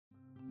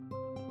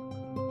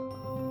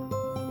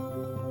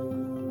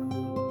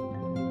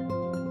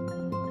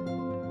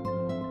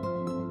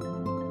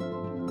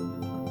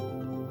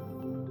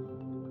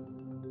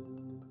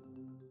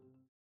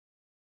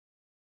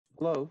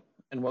Hello,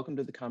 and welcome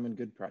to the Common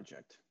Good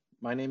Project.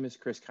 My name is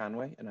Chris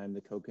Conway, and I'm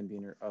the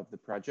co-convener of the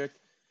project.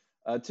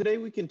 Today,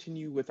 we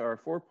continue with our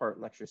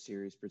four-part lecture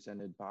series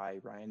presented by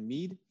Ryan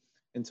Mead,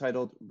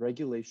 entitled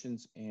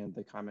Regulations and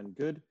the Common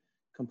Good,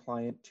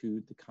 Compliant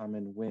to the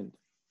Common Wind.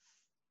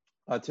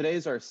 Today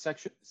is our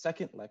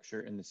second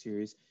lecture in the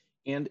series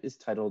and is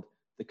titled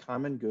The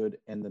Common Good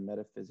and the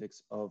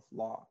Metaphysics of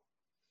Law.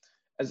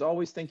 As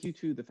always, thank you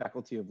to the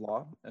Faculty of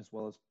Law, as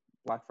well as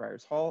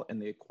Blackfriars Hall and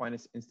the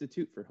Aquinas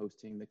Institute for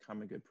hosting the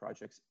Common Good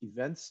Project's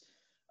events.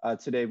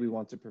 Today, we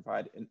want to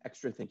provide an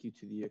extra thank you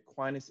to the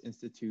Aquinas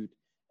Institute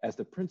as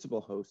the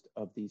principal host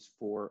of these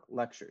four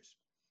lectures.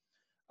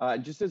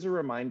 Just as a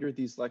reminder,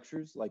 these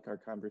lectures, like our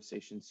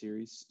conversation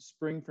series,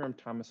 spring from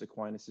Thomas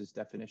Aquinas'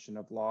 definition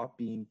of law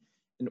being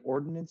an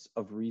ordinance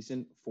of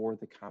reason for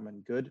the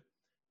common good,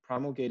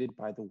 promulgated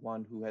by the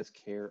one who has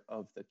care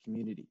of the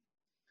community.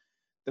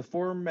 The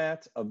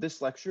format of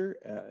this lecture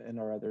and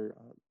our other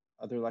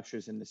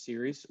lectures in the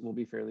series will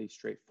be fairly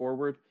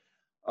straightforward.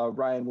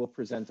 Ryan will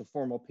present a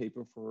formal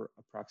paper for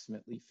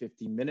approximately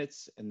 50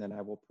 minutes, and then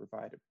I will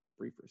provide a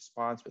brief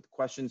response with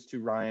questions to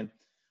Ryan.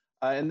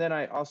 And then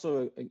I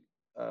also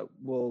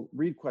will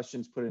read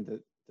questions put into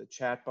the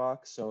chat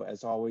box. So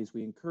as always,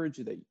 we encourage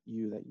you that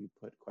you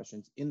put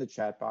questions in the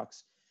chat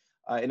box.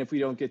 And if we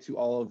don't get to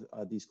all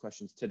of these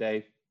questions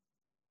today,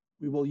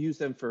 we will use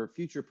them for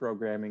future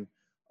programming,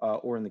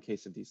 or in the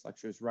case of these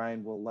lectures,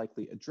 Ryan will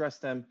likely address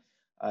them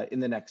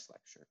in the next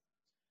lecture.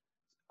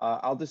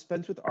 I'll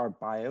dispense with our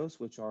bios,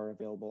 which are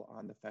available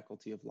on the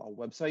Faculty of Law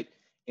website,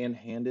 and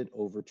hand it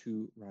over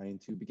to Ryan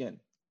to begin.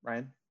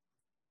 Ryan?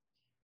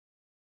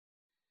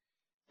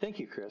 Thank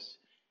you, Chris.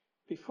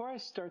 Before I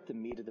start the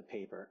meat of the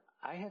paper,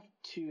 I have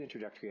two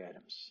introductory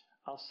items.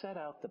 I'll set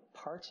out the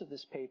parts of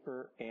this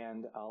paper,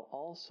 and I'll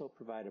also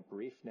provide a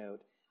brief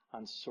note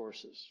on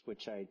sources,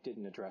 which I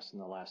didn't address in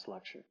the last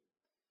lecture.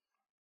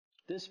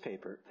 This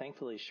paper,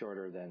 thankfully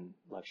shorter than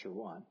lecture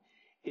one,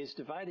 is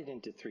divided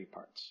into three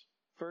parts.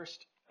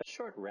 First, a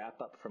short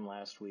wrap-up from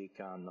last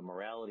week on the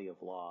morality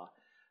of law,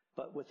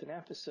 but with an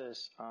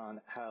emphasis on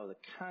how the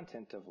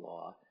content of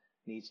law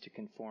needs to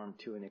conform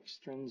to an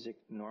extrinsic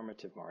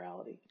normative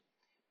morality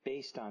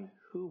based on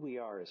who we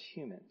are as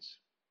humans.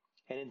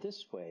 And in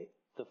this way,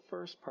 the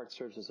first part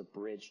serves as a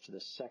bridge to the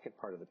second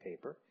part of the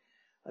paper,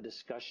 a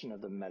discussion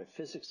of the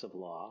metaphysics of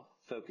law,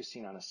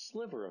 focusing on a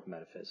sliver of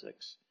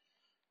metaphysics,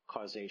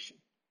 causation.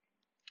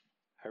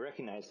 I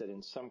recognize that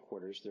in some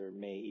quarters there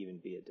may even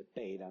be a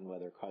debate on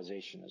whether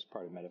causation is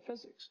part of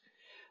metaphysics,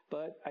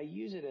 but I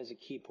use it as a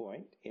key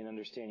point in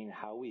understanding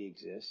how we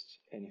exist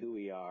and who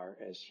we are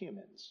as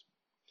humans.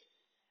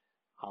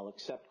 I'll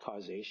accept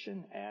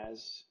causation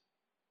as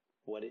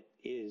what it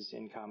is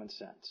in common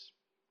sense,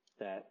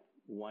 that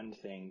one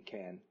thing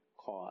can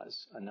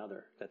cause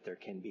another, that there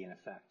can be an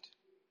effect.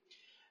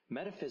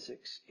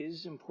 Metaphysics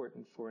is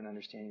important for an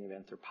understanding of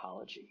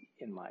anthropology,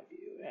 in my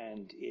view,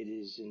 and it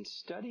is in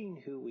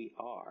studying who we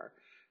are,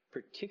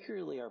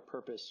 particularly our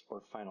purpose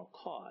or final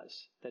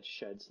cause, that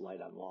sheds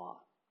light on law.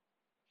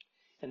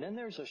 And then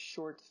there's a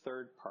short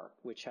third part,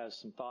 which has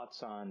some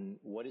thoughts on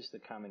what is the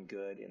common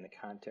good in the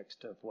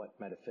context of what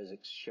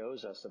metaphysics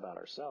shows us about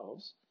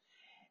ourselves,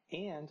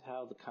 and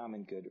how the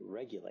common good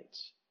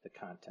regulates the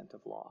content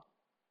of law.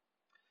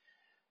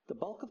 The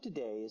bulk of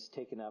today is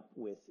taken up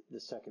with the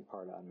second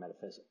part on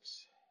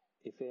metaphysics.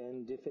 If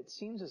it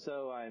seems as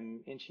though I'm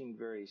inching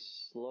very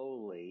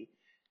slowly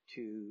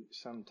to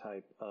some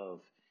type of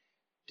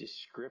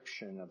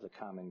description of the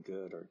common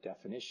good or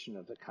definition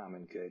of the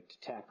common good to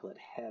tackle it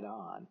head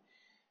on,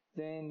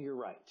 then you're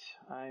right.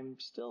 I'm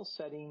still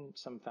setting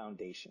some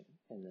foundation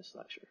in this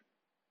lecture.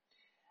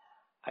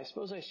 I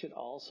suppose I should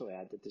also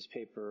add that this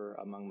paper,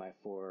 among my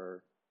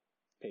four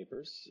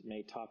papers,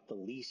 may talk the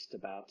least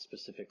about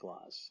specific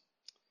laws.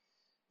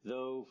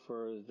 Though,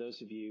 for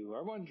those of you who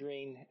are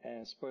wondering,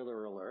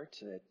 spoiler alert,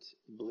 that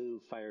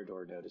blue fire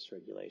door notice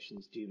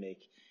regulations do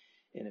make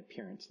an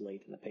appearance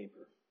late in the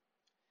paper.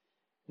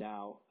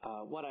 Now,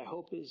 what I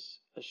hope is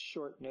a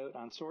short note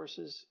on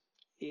sources.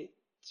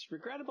 It's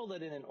regrettable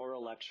that in an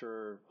oral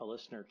lecture, a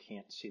listener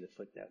can't see the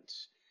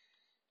footnotes,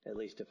 at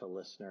least if a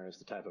listener is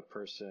the type of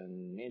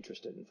person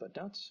interested in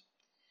footnotes.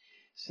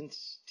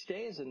 Since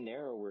today is a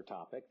narrower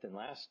topic than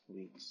last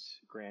week's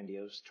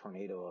grandiose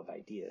tornado of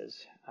ideas,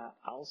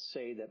 I'll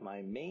say that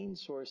my main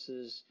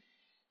sources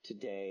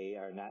today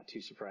are not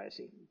too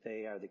surprising.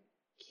 They are the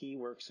key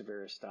works of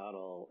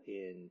Aristotle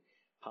in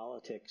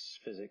politics,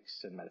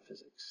 physics, and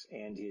metaphysics,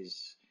 and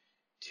his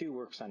two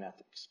works on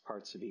ethics.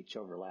 Parts of each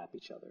overlap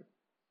each other.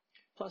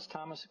 Plus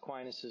Thomas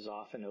Aquinas'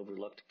 often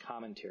overlooked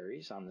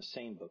commentaries on the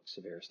same books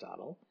of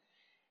Aristotle,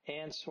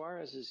 and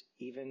Suarez's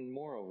even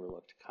more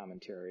overlooked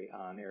commentary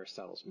on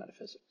Aristotle's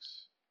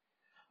metaphysics.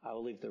 I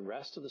will leave the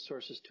rest of the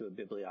sources to a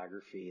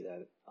bibliography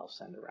that I'll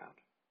send around.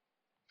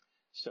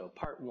 So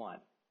part one,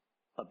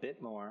 a bit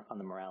more on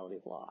the morality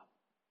of law.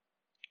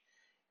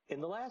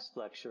 In the last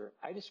lecture,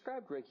 I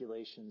described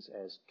regulations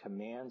as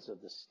commands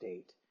of the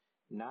state,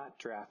 not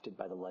drafted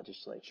by the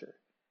legislature,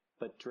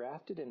 but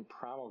drafted and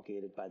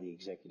promulgated by the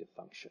executive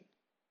function.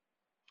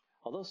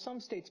 Although some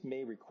states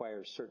may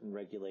require certain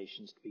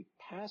regulations to be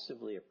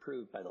passively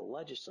approved by the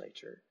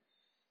legislature,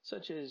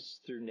 such as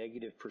through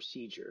negative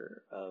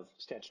procedure of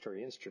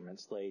statutory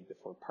instruments laid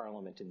before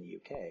Parliament in the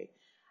UK,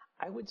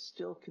 I would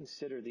still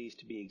consider these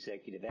to be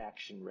executive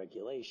action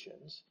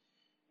regulations,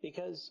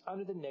 because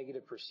under the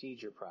negative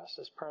procedure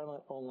process,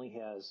 Parliament only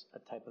has a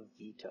type of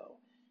veto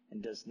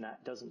and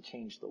doesn't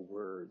change the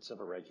words of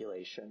a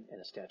regulation in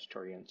a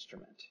statutory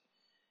instrument.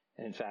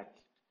 And in fact,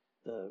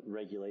 the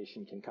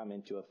regulation can come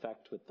into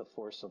effect with the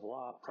force of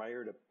law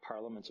prior to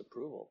Parliament's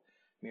approval,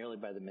 merely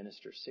by the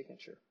minister's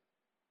signature.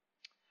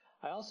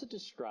 I also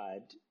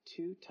described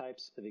two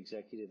types of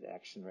executive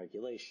action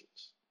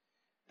regulations: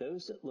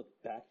 those that look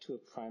back to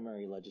a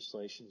primary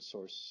legislation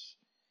source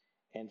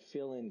and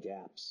fill in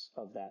gaps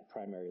of that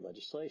primary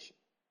legislation,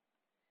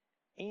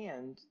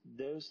 and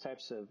those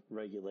types of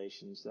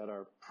regulations that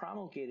are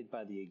promulgated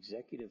by the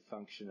executive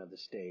function of the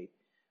state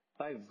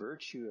by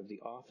virtue of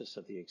the office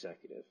of the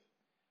executive,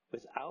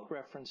 without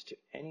reference to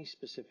any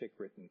specific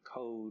written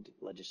code,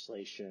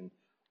 legislation,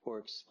 or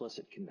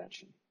explicit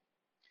convention.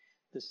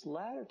 This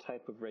latter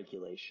type of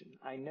regulation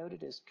I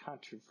noted as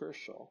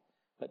controversial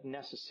but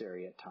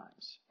necessary at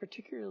times,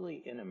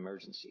 particularly in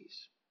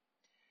emergencies.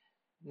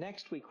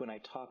 Next week, when I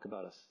talk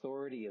about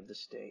authority of the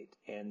state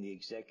and the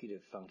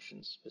executive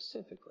function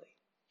specifically,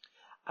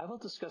 I will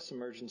discuss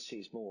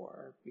emergencies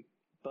more,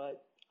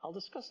 but I'll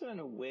discuss it in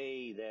a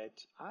way that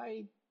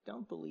I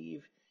don't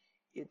believe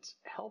it's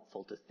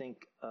helpful to think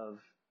of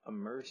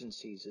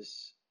emergencies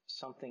as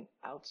something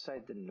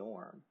outside the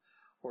norm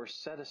or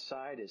set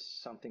aside as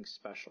something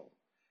special.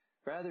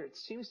 Rather, it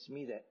seems to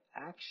me that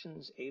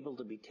actions able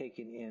to be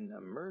taken in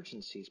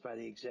emergencies by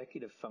the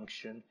executive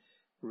function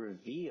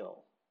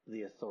reveal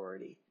the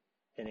authority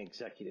an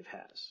executive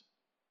has.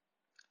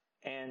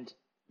 And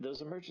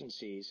those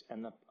emergencies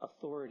and the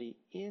authority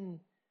in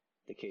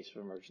the case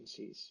of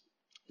emergencies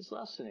is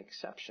less an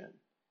exception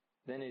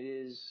than it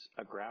is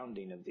a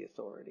grounding of the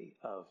authority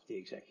of the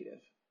executive.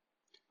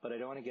 But I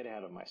don't want to get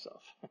ahead of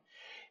myself.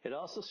 It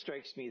also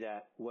strikes me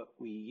that what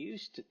we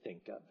used to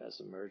think of as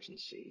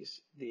emergencies,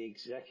 the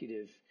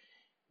executive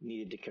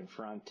needed to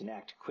confront and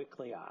act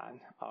quickly on,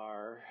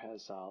 are,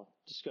 as I'll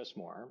discuss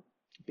more,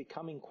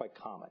 becoming quite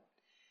common.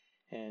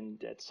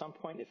 And at some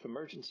point, if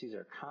emergencies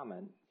are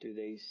common, do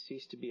they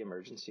cease to be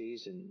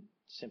emergencies and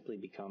simply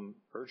become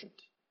urgent?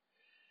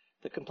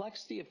 The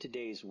complexity of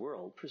today's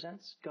world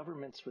presents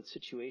governments with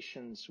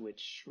situations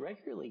which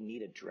regularly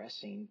need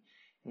addressing,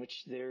 in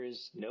which there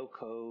is no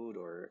code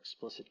or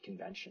explicit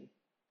convention.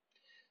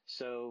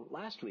 So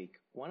last week,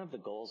 one of the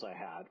goals I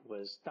had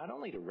was not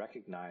only to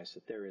recognize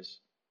that there is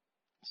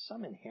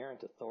some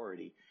inherent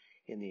authority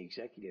in the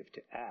executive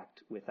to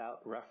act without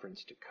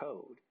reference to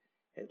code,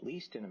 at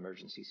least in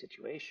emergency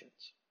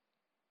situations,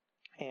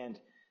 and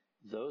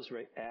those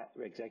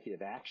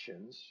executive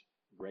actions,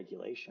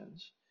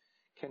 regulations,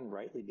 can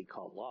rightly be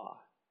called law.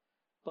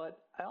 But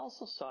I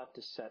also sought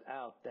to set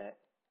out that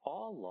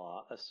all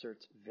law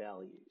asserts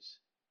values,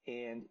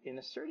 and in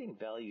asserting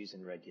values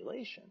and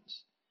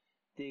regulations,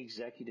 the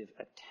executive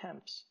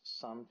attempts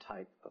some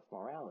type of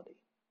morality.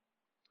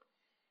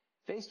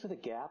 Faced with a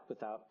gap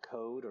without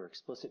code or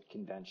explicit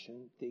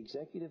convention, the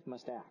executive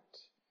must act.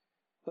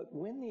 But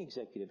when the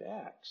executive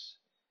acts,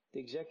 the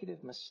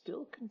executive must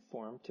still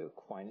conform to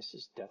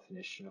Aquinas'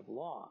 definition of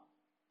law.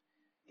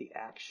 The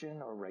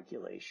action or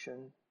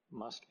regulation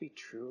must be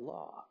true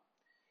law.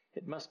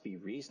 It must be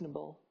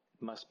reasonable,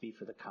 it must be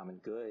for the common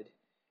good,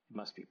 it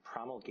must be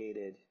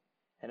promulgated,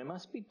 and it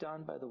must be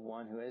done by the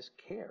one who has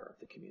care of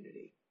the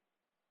community.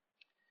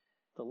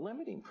 The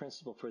limiting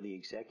principle for the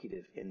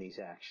executive in these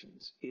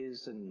actions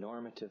is a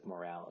normative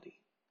morality,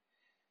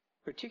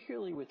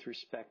 particularly with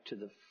respect to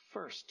the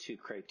first two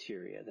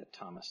criteria that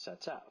Thomas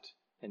sets out,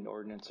 an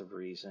ordinance of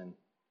reason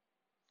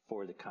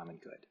for the common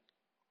good.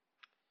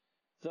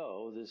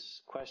 Though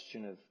this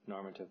question of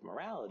normative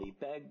morality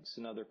begs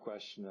another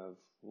question of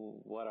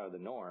what are the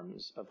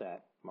norms of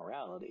that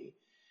morality?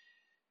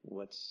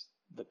 What's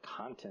the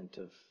content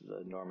of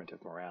the normative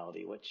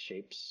morality? What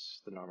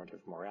shapes the normative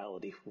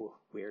morality?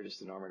 Where does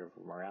the normative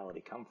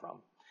morality come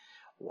from?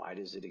 Why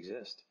does it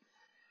exist?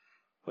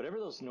 Whatever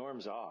those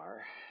norms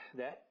are,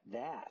 that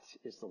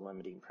is the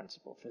limiting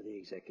principle for the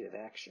executive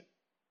action.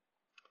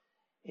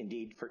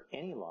 Indeed, for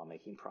any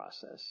lawmaking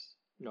process,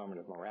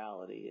 normative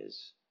morality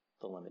is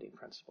the limiting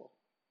principle.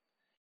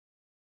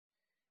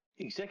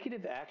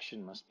 Executive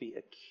action must be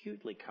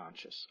acutely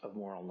conscious of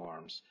moral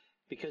norms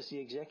because the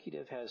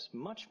executive has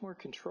much more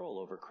control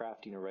over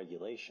crafting a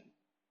regulation.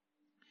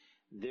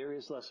 There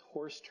is less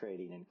horse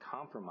trading and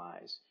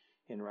compromise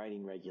in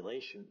writing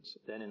regulations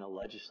than in a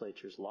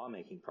legislature's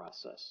lawmaking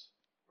process,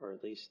 or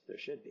at least there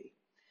should be.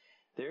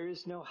 There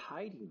is no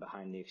hiding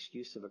behind the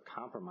excuse of a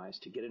compromise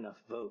to get enough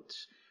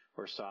votes,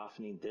 or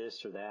softening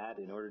this or that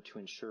in order to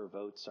ensure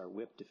votes are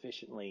whipped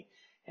efficiently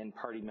and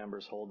party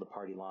members hold the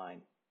party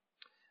line.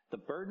 The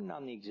burden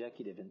on the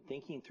executive in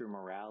thinking through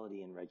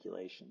morality and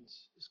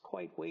regulations is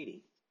quite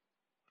weighty.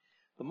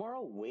 The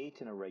moral weight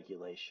in a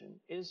regulation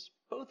is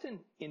both an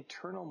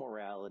internal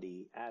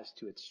morality as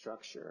to its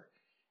structure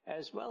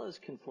as well as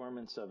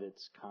conformance of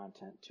its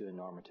content to a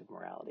normative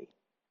morality.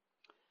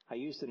 I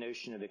use the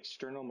notion of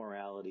external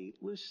morality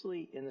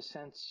loosely in the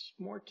sense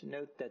more to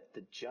note that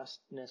the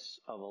justness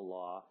of a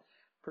law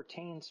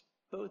pertains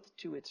both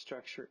to its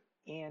structure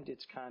and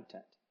its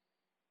content,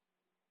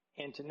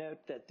 and to note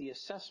that the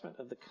assessment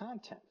of the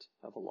content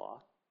of a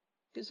law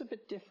is a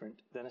bit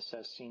different than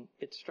assessing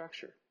its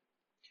structure.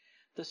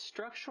 The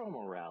structural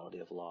morality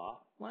of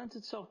law lends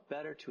itself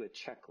better to a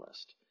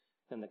checklist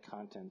than the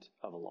content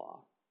of a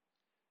law.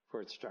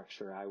 For its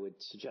structure, I would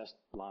suggest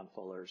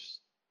Lon-Fuller's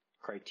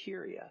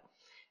criteria,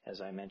 as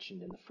I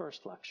mentioned in the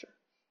first lecture,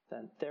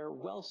 that they're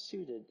well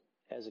suited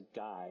as a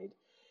guide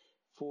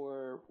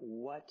for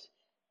what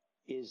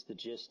is the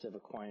gist of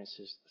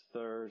Aquinas'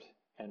 third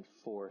and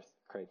fourth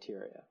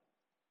criteria,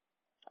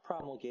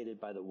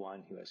 promulgated by the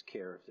one who has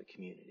care of the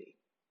community.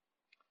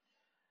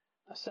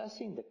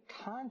 Assessing the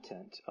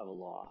content of a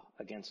law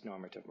against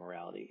normative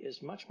morality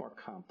is much more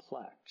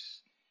complex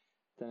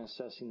than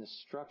assessing the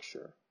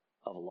structure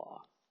of a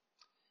law.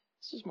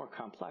 This is more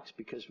complex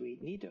because we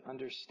need to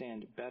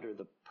understand better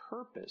the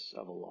purpose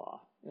of a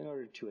law in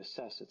order to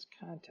assess its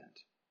content.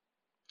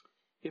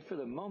 If for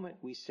the moment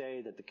we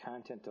say that the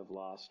content of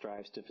law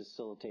strives to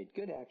facilitate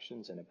good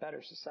actions and a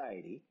better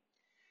society,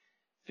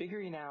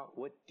 figuring out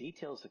what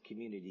details the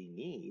community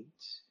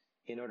needs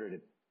in order to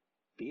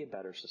be a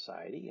better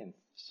society and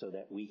so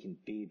that we can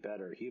be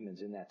better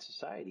humans in that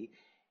society,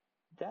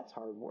 that's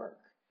hard work.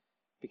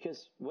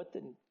 Because what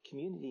the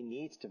community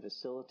needs to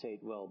facilitate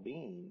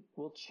well-being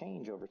will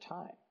change over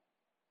time.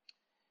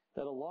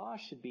 That a law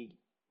should be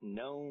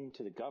known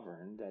to the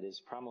governed, that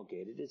is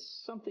promulgated,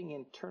 is something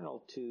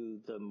internal to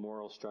the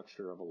moral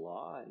structure of a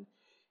law,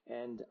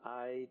 and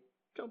I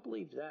don't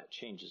believe that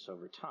changes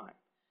over time.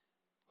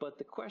 But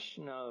the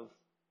question of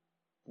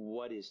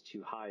what is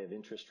too high of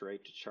interest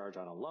rate to charge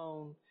on a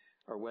loan,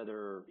 or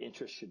whether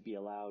interest should be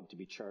allowed to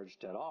be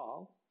charged at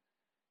all,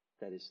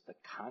 that is the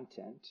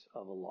content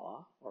of a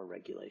law or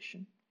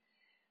regulation,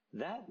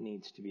 that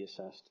needs to be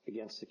assessed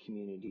against the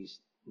community's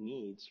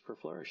needs for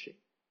flourishing.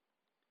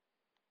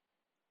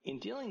 In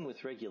dealing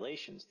with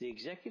regulations, the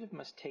executive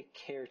must take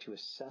care to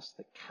assess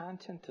the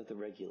content of the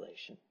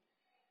regulation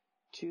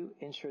to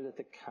ensure that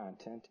the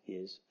content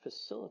is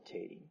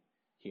facilitating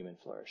human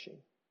flourishing.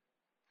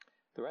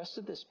 The rest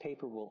of this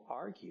paper will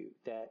argue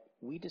that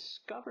we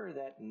discover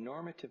that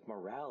normative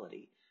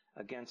morality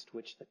against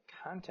which the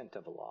content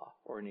of a law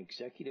or an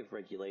executive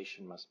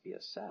regulation must be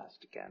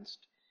assessed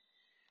against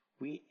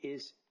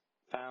is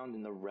found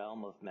in the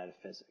realm of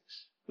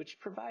metaphysics, which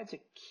provides a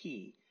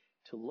key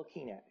to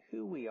looking at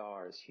who we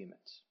are as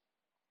humans.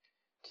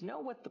 To know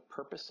what the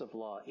purpose of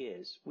law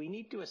is, we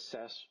need to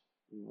assess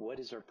what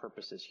is our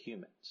purpose as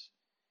humans.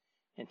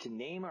 And to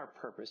name our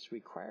purpose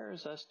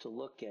requires us to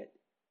look at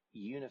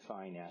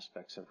unifying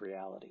aspects of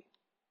reality.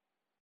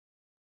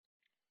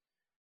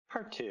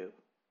 Part 2.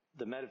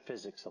 The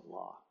metaphysics of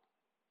law.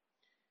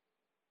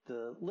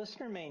 The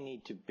listener may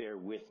need to bear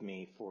with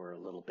me for a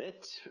little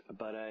bit,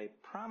 but I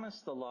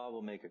promise the law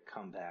will make a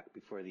comeback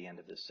before the end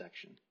of this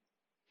section.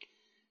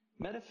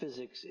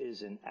 Metaphysics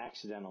is an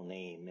accidental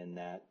name in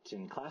that,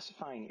 in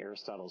classifying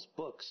Aristotle's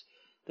books,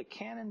 the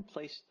canon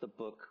placed the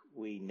book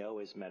we know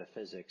as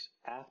Metaphysics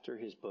after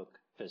his book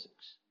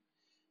Physics.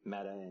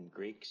 Meta in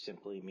Greek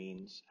simply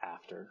means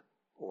after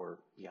or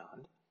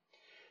beyond.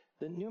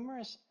 The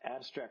numerous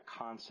abstract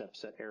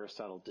concepts that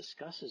Aristotle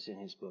discusses in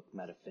his book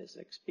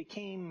Metaphysics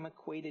became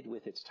equated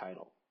with its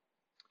title.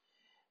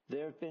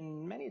 There have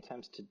been many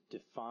attempts to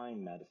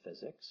define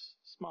metaphysics,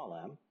 small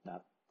m,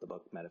 not the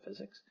book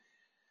Metaphysics,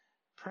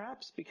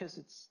 perhaps because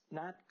it's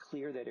not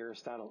clear that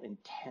Aristotle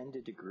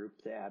intended to group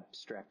the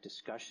abstract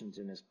discussions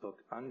in his book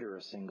under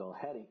a single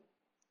heading.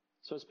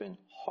 So it's been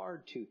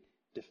hard to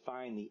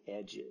define the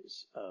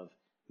edges of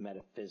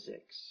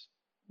metaphysics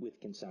with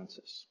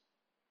consensus.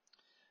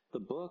 The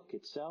book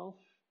itself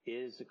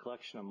is a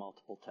collection of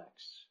multiple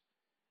texts,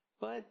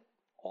 but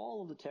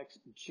all of the texts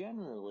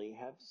generally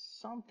have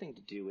something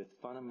to do with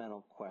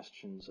fundamental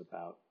questions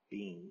about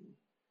being,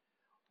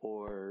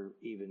 or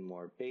even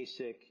more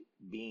basic,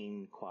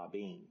 being qua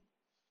being,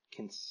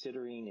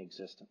 considering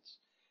existence,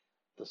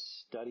 the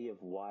study of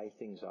why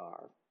things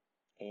are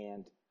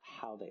and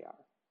how they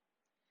are.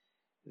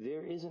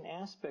 There is an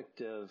aspect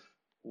of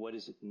what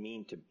does it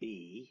mean to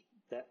be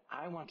that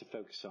I want to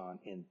focus on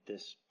in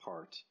this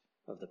part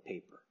of the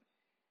paper,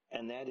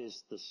 and that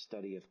is the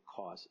study of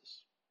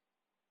causes.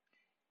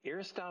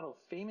 Aristotle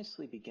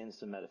famously begins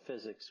the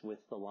Metaphysics with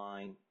the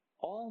line,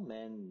 "All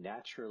men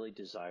naturally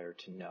desire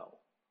to know."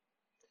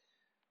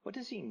 What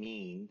does he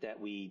mean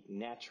that we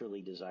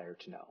naturally desire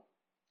to know?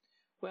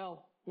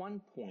 Well,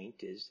 one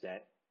point is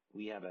that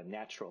we have a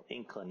natural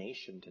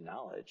inclination to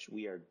knowledge.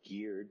 We are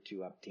geared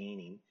to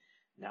obtaining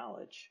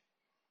knowledge.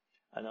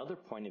 Another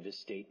point of his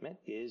statement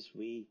is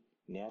we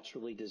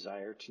naturally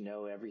desire to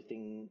know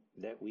everything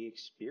that we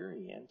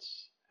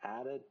experience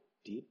at a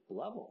deep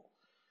level.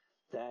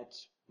 That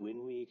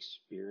when we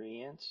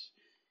experience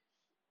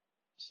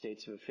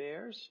states of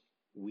affairs,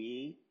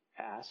 we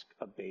ask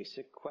a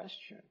basic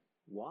question: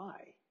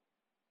 why?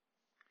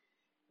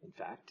 In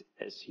fact,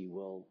 as he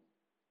will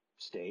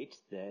state,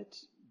 that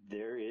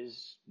there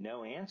is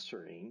no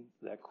answering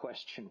that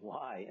question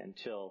why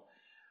until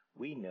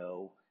we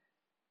know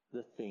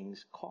the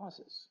thing's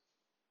causes,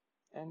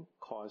 and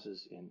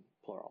causes in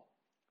plural.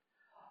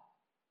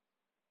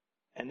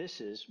 And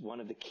this is one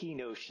of the key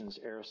notions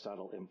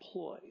Aristotle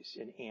employs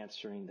in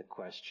answering the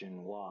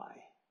question why,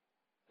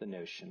 the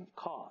notion of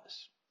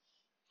cause.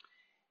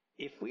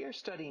 If we are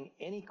studying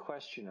any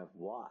question of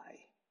why,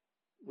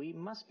 we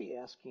must be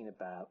asking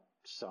about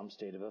some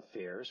state of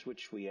affairs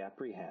which we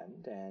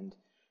apprehend and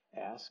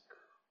ask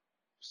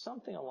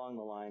something along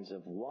the lines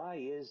of why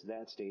is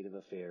that state of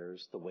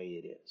affairs the way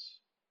it is?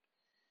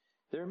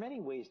 There are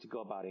many ways to go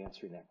about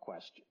answering that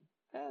question,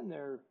 and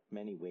there are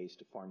many ways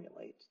to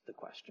formulate the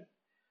question.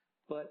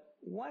 But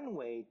one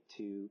way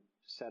to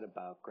set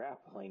about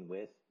grappling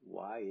with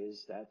why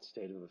is that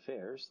state of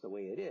affairs the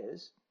way it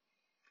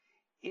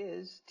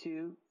is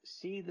to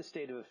see the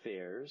state of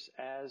affairs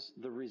as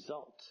the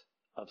result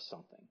of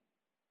something.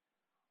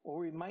 Or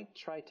we might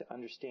try to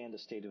understand a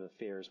state of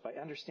affairs by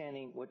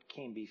understanding what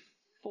came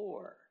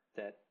before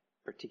that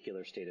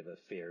particular state of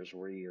affairs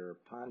where you're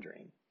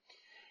pondering.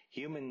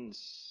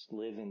 Humans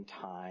live in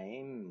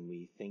time,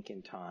 we think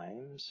in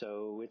time,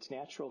 so it's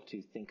natural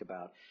to think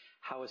about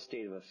how a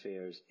state of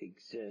affairs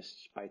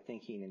exists by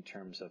thinking in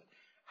terms of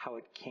how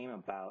it came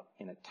about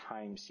in a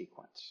time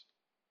sequence.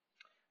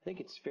 I think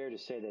it's fair to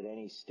say that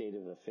any state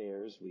of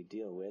affairs we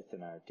deal with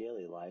in our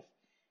daily life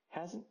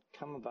hasn't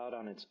come about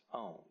on its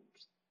own.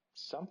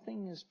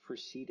 Something has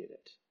preceded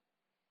it.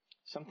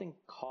 Something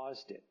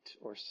caused it,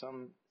 or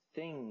some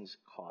things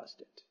caused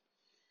it.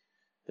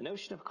 The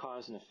notion of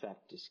cause and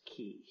effect is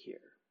key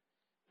here.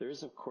 There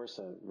is, of course,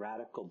 a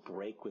radical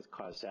break with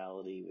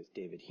causality with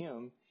David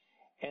Hume,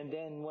 and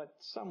then what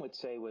some would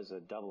say was a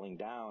doubling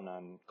down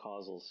on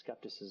causal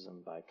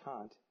skepticism by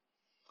Kant,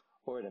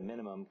 or at a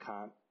minimum,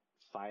 Kant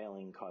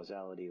filing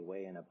causality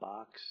away in a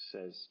box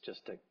as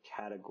just a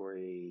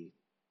category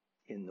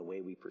in the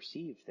way we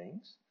perceive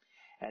things,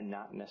 and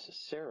not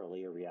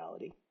necessarily a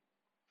reality.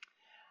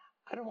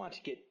 I don't want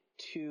to get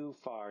too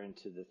far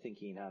into the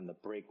thinking on the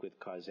break with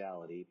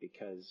causality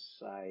because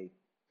I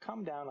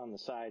come down on the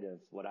side of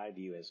what I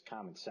view as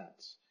common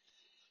sense.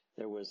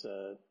 There was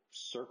a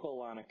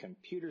circle on a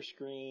computer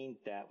screen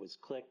that was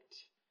clicked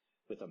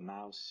with a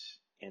mouse,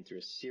 and through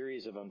a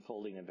series of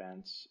unfolding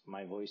events,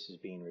 my voice is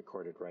being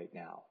recorded right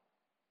now.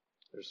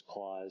 There's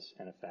cause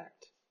and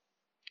effect.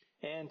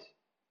 And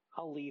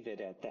I'll leave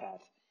it at that.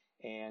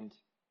 And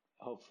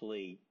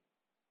hopefully,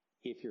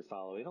 if you're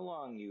following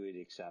along, you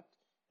would accept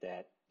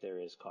that there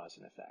is cause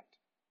and effect.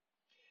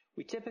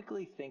 We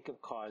typically think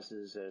of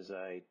causes as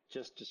I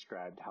just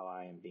described how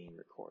I am being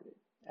recorded,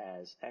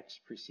 as X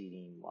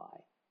preceding Y.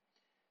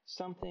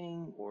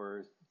 Something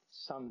or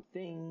some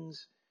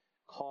things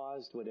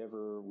caused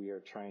whatever we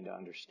are trying to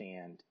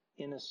understand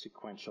in a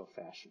sequential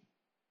fashion.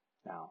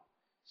 Now,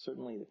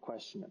 certainly the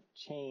question of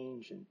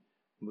change and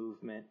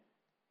movement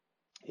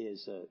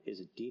is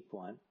a deep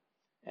one,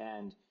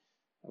 and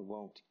I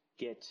won't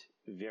get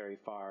very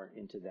far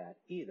into that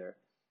either,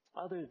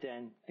 other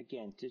than,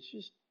 again, to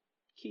just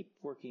keep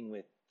working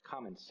with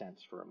common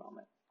sense for a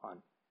moment on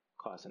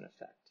cause and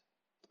effect.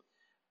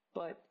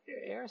 But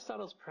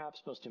Aristotle's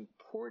perhaps most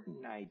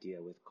important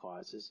idea with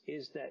causes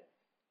is that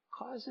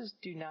causes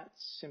do not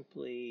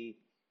simply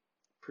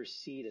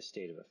precede a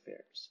state of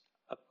affairs.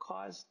 A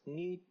cause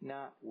need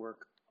not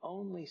work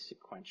only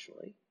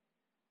sequentially,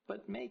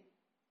 but may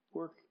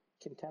work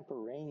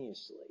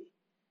contemporaneously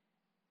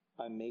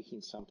by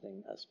making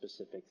something a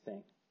specific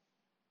thing.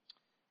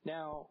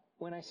 Now,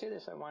 when I say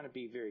this, I want to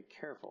be very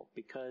careful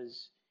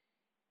because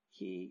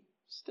he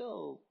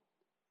still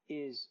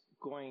is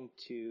going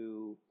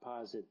to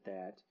posit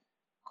that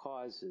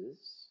causes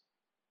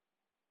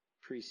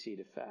precede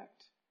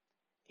effect,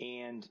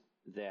 and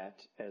that,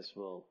 as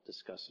we'll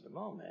discuss in a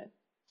moment,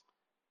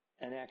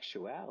 an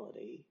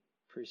actuality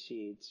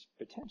precedes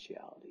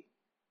potentiality.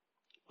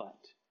 But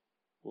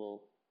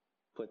we'll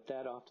put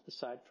that off to the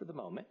side for the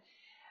moment,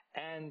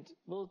 and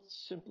we'll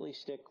simply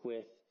stick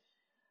with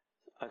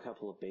a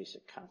couple of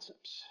basic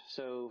concepts.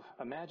 So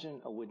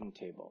imagine a wooden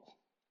table.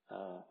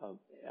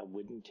 A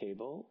wooden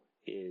table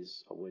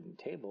is a wooden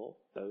table,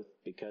 both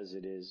because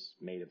it is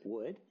made of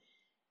wood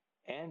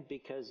and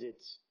because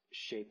its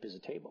shape is a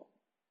table.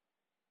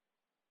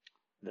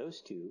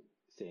 Those two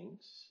things,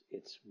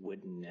 its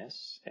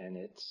woodenness and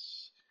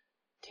its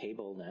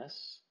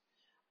tableness,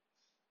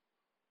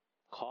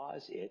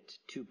 cause it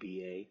to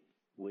be a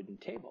wooden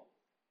table.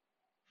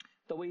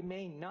 Though we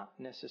may not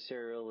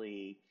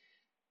necessarily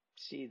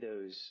see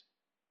those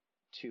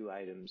two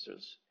items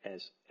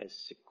as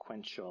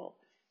sequential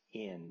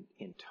in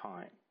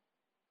time.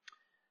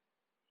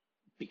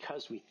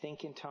 Because we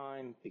think in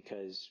time,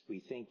 because we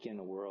think in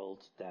a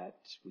world that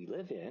we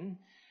live in,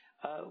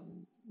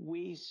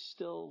 we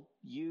still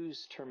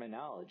use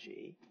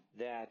terminology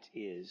that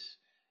is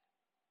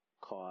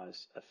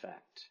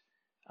cause-effect,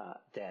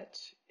 that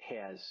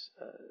has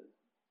a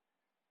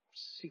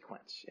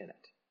sequence in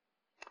it.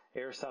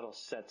 Aristotle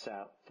sets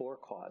out four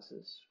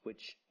causes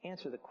which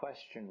answer the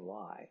question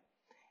why,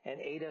 and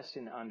aid us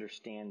in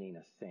understanding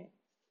a thing.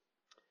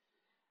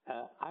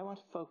 I want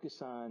to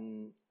focus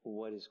on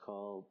what is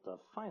called the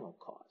final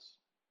cause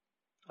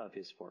of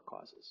his four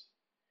causes.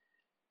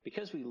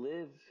 Because we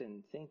live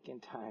and think in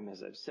time,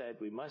 as I've said,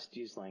 we must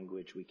use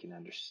language we can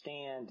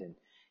understand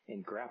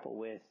and grapple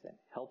with and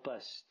help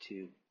us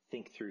to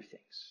think through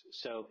things.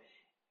 So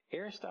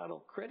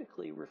Aristotle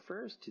critically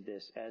refers to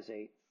this as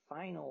a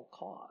final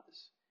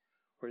cause,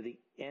 or the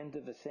end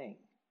of a thing.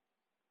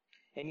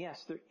 And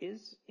yes, there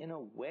is, in a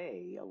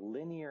way, a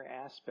linear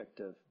aspect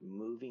of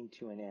moving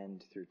to an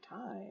end through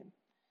time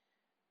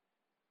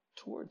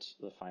towards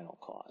the final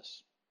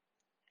cause,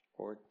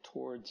 or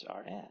towards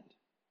our end.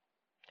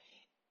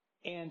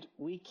 And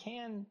we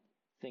can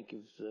think of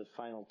the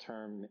final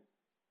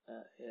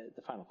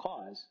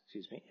cause,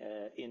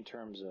 in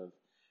terms of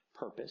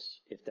purpose,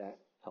 if that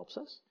helps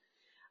us.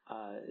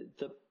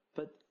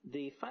 But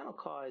the final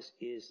cause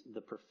is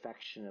the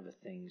perfection of a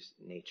thing's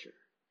nature,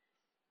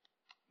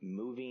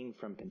 moving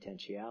from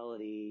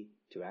potentiality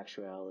to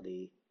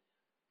actuality.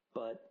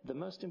 But the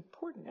most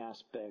important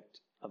aspect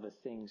of a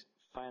thing's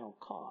final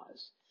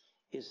cause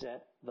is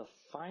that the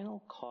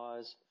final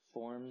cause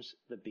forms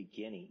the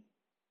beginning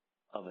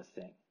of a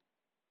thing.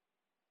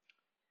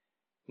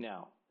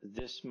 Now,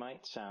 this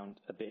might sound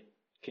a bit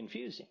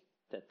confusing,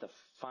 that the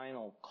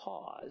final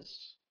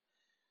cause,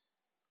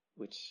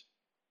 which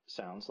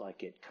sounds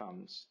like it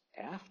comes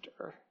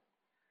after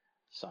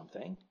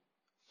something,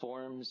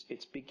 forms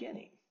its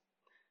beginning.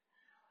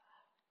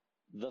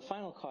 The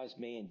final cause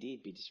may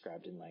indeed be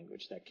described in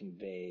language that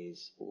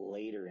conveys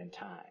later in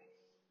time.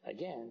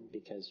 Again,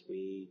 because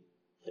we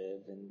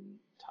live in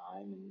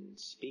time and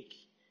speak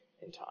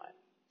in time.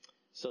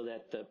 So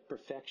that the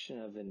perfection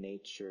of a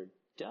nature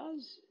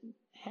does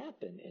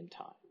happen in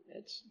time.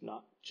 It's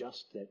not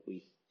just that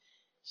we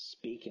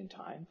speak in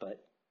time,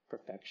 but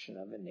perfection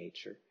of a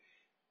nature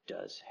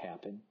does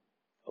happen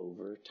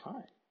over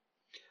time.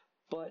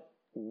 But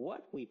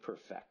what we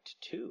perfect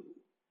too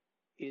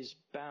is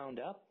bound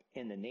up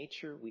in the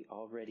nature we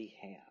already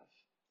have.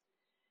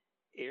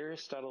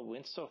 Aristotle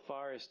went so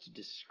far as to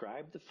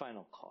describe the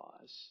final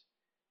cause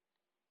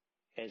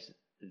as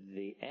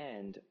the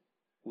end,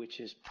 which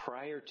is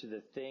prior to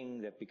the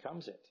thing that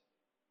becomes it,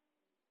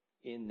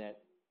 in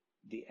that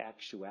the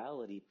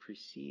actuality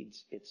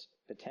precedes its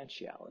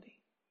potentiality.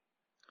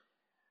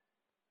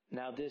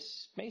 Now,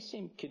 this may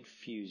seem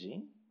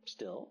confusing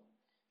still,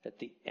 that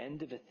the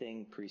end of a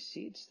thing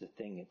precedes the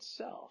thing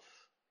itself.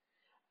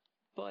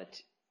 But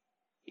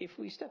if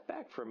we step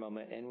back for a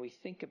moment and we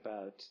think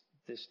about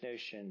this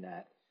notion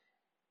that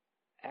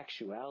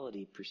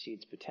actuality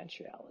precedes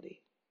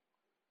potentiality,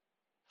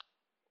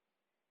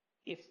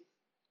 if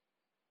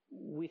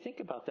we think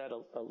about that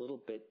a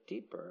little bit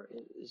deeper,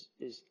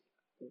 is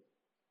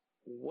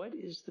what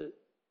is the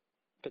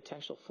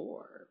potential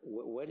for?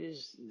 What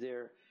is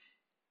there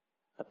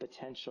a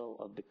potential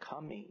of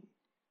becoming?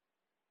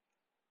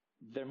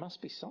 There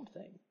must be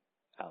something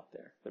out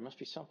there. There must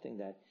be something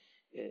that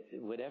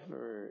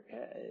whatever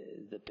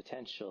the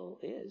potential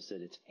is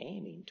that it's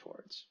aiming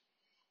towards,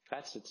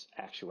 that's its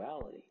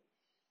actuality.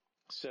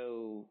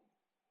 So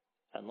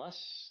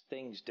unless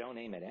things don't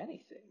aim at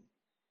anything,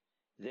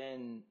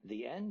 then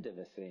the end of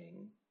a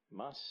thing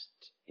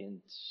must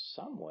in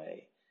some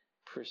way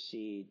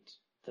precede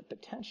the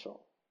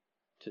potential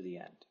to the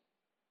end.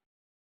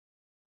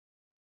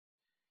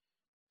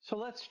 So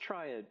let's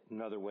try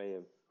another way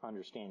of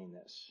understanding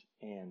this.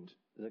 And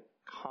the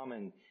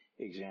common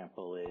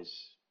example is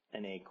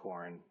an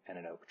acorn and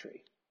an oak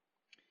tree.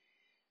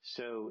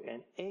 So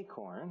an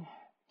acorn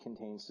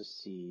contains the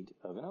seed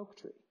of an oak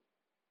tree.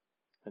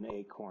 An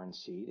acorn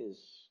seed is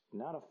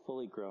not a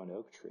fully grown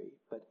oak tree,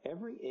 but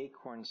every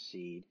acorn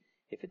seed,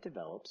 if it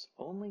develops,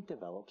 only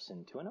develops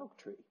into an oak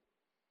tree.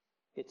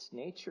 Its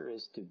nature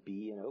is to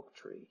be an oak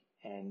tree,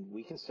 and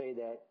we can say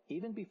that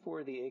even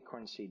before the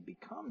acorn seed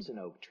becomes an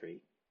oak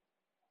tree,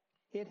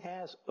 it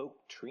has oak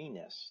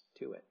tree-ness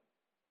to it.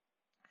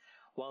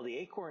 While the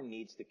acorn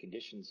needs the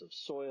conditions of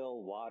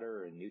soil,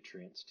 water, and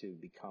nutrients to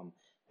become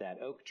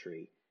that oak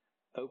tree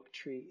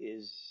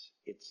is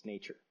its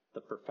nature,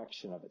 the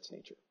perfection of its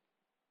nature.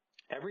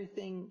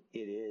 Everything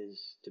it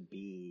is to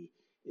be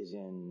is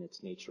in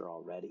its nature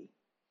already.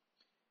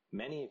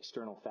 Many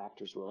external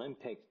factors will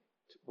impact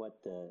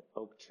what the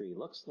oak tree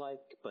looks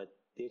like, but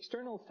the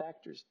external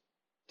factors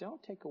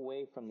don't take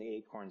away from the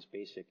acorn's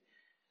basic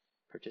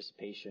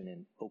participation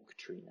in oak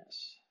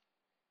tree-ness.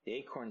 The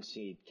acorn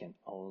seed can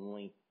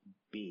only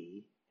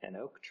be an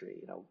oak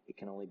tree. It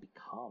can only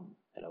become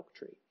an oak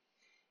tree.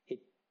 It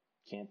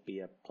can't be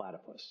a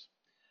platypus.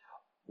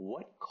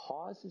 What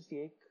causes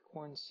the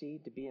acorn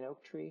seed to be an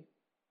oak tree?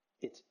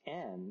 Its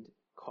end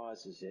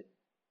causes it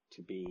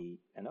to be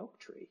an oak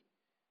tree.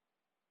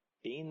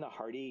 Being the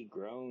hardy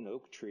grown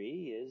oak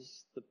tree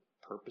is the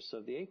purpose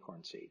of the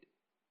acorn seed.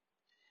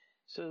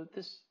 So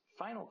this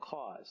final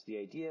cause, the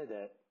idea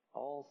that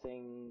all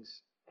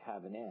things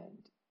have an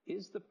end,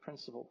 is the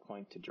principal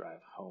point to drive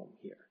home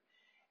here.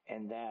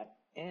 And that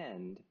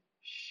end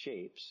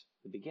shapes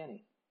the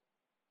beginning.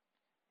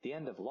 The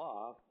end of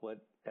law,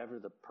 whatever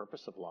the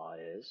purpose of law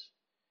is,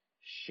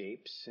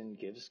 shapes and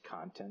gives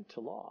content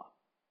to law.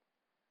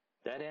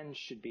 That end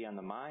should be on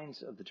the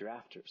minds of the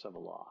drafters of a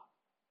law.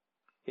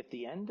 If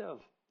the end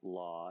of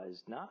law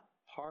is not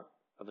part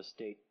of a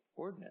state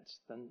ordinance,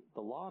 then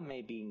the law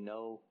may be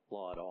no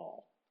law at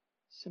all,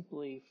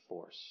 simply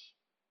force.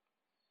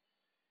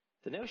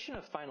 The notion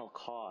of final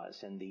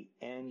cause and the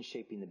end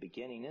shaping the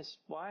beginning is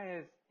why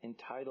I've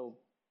entitled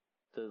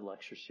the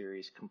lecture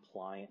series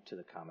Compliant to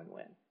the Common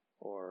Wind,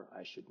 or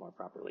I should more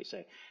properly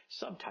say,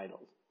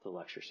 subtitled the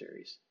lecture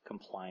series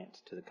Compliant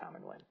to the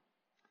Common Wind.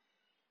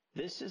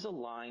 This is a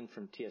line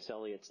from T.S.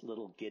 Eliot's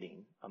Little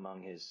Gidding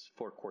among his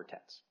 4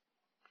 quartets.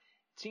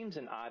 It seems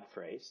an odd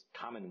phrase,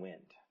 common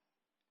wind,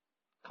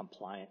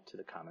 compliant to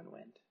the common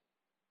wind.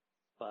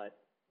 But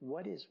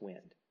what is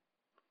wind?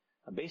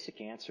 A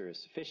basic answer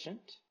is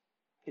sufficient.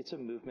 It's a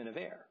movement of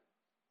air.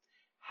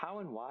 How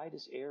and why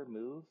does air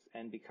move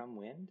and become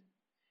wind?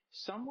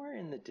 Somewhere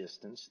in the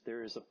distance,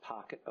 there is a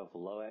pocket of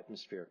low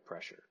atmospheric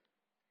pressure.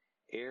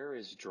 Air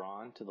is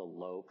drawn to the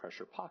low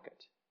pressure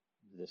pocket.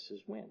 This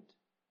is wind.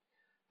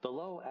 The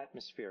low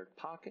atmospheric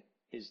pocket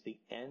is the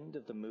end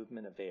of the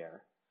movement of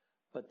air,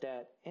 but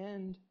that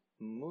end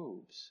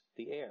moves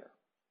the air.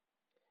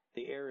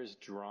 The air is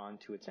drawn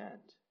to its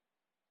end.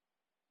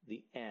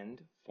 The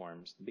end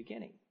forms the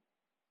beginning.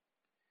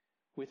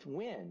 With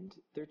wind,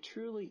 there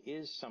truly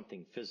is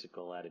something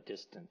physical at a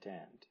distant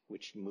end,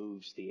 which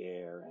moves the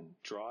air and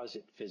draws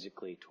it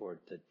physically toward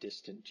the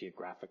distant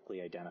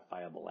geographically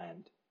identifiable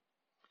end.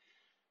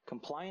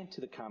 Compliant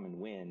to the common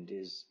wind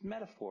is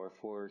metaphor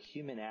for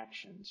human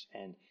actions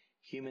and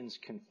humans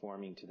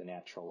conforming to the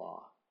natural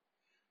law.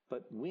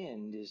 But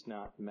wind is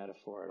not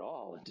metaphor at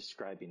all in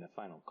describing the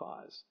final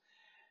cause.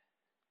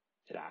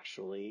 It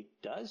actually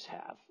does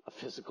have a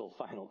physical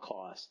final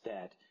cause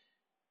that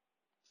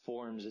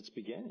forms its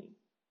beginning.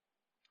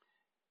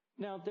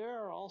 Now,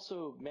 there are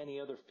also many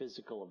other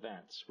physical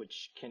events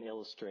which can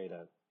illustrate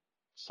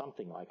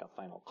something like a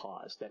final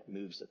cause that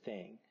moves a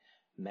thing.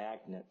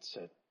 Magnets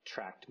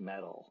attract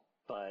metal,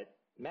 but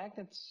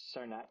magnets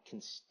are not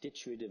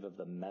constitutive of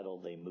the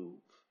metal they move.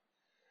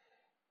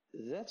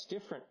 That's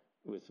different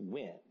with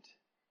wind.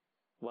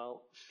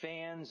 While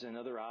fans and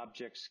other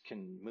objects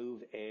can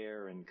move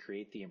air and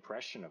create the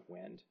impression of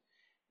wind,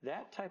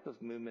 that type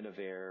of movement of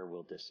air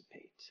will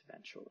dissipate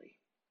eventually.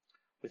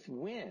 With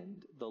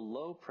wind, the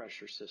low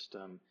pressure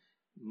system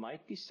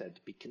might be said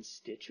to be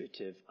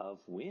constitutive of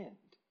wind,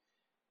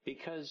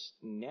 because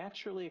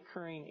naturally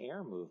occurring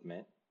air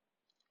movement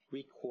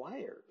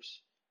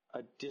requires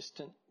a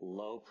distant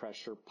low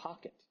pressure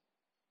pocket.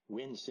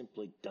 Wind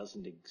simply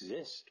doesn't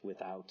exist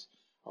without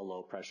a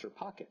low pressure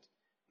pocket.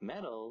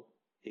 Metal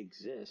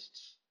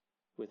exists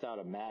without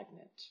a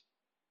magnet.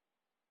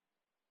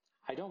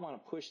 I don't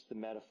want to push the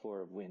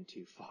metaphor of wind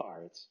too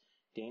far. It's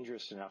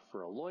dangerous enough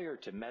for a lawyer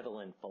to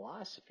meddle in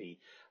philosophy,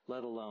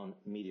 let alone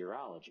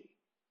meteorology.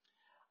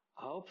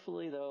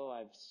 Hopefully, though,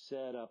 I've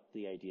set up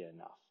the idea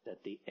enough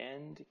that the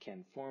end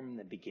can form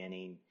the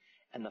beginning,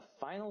 and the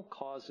final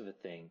cause of a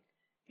thing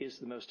is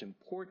the most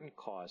important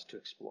cause to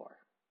explore.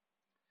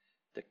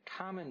 The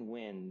common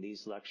wind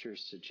these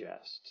lectures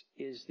suggest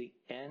is the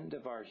end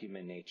of our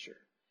human nature,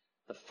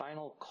 the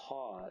final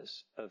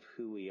cause of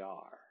who we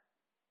are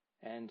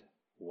and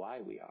why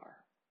we are.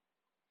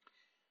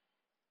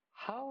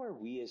 How are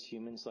we as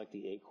humans like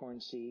the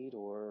acorn seed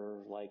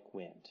or like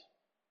wind?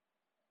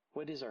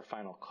 What is our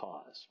final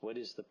cause? What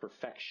is the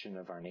perfection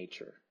of our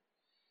nature?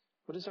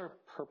 What is our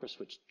purpose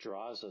which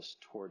draws us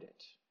toward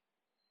it?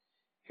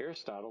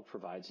 Aristotle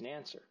provides an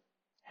answer: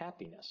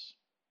 happiness.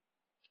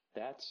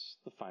 That's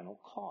the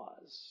final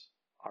cause,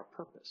 our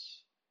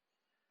purpose.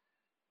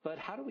 But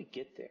how do we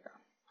get there?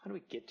 How do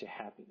we get to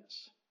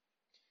happiness?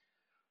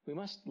 We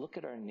must look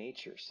at our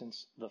nature,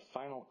 since the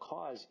final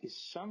cause is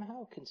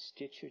somehow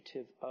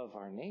constitutive of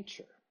our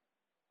nature.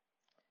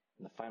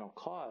 And the final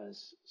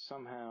cause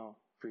somehow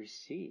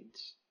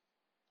precedes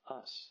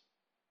us.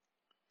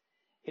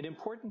 An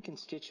important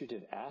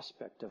constitutive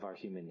aspect of our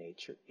human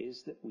nature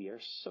is that we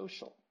are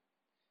social.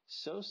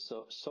 So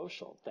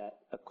social that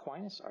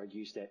Aquinas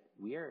argues that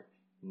we are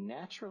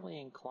naturally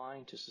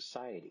inclined to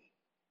society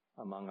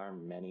among our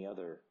many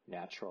other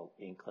natural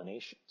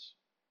inclinations.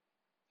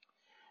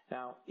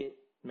 Now, it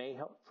may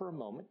help for a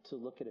moment to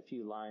look at a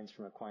few lines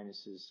from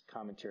Aquinas'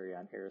 commentary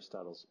on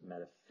Aristotle's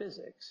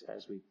Metaphysics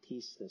as we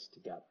piece this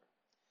together.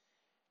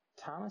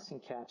 Thomas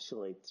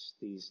encapsulates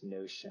these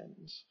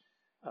notions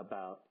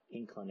about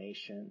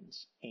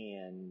inclinations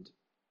and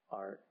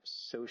our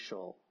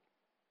social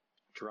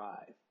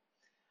drive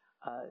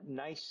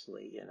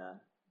nicely in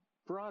a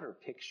broader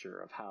picture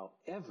of how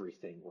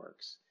everything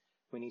works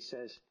when he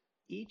says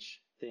each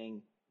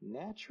thing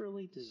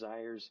naturally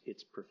desires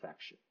its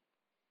perfection.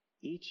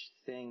 Each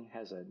thing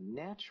has a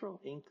natural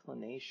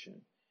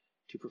inclination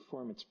to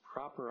perform its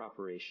proper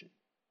operation.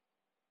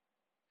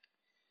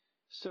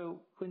 So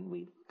when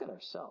we look at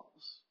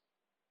ourselves,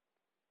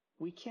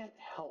 we can't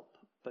help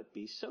but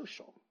be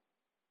social.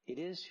 It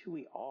is who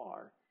we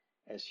are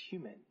as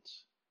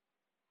humans.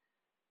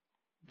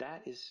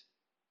 That is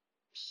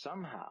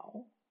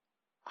somehow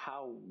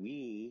how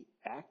we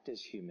act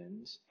as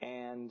humans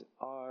and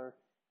are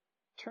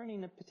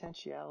turning the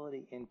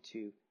potentiality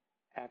into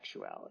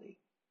actuality.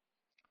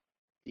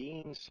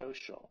 Being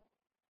social,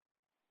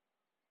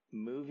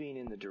 moving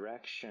in the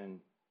direction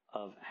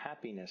of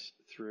happiness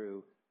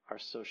through our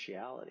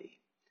sociality,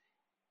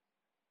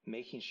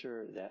 making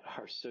sure that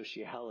our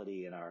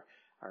sociality and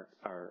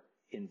our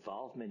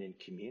involvement in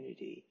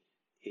community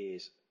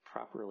is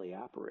properly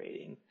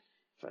operating,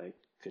 if I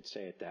could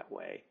say it that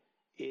way,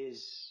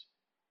 is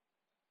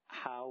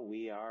how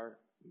we are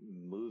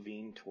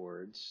moving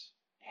towards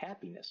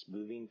happiness,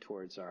 moving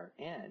towards our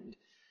end,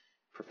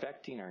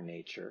 perfecting our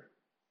nature,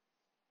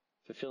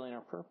 fulfilling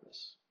our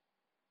purpose.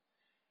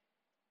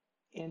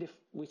 And if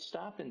we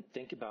stop and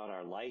think about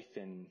our life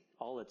in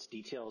all its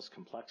details,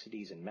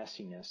 complexities, and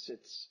messiness,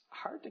 it's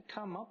hard to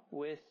come up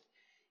with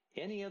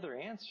any other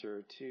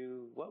answer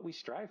to what we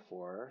strive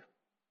for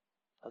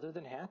other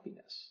than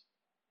happiness,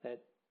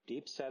 that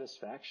deep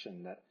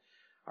satisfaction that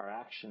our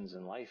actions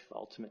in life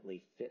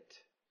ultimately fit.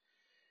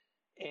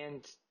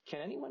 And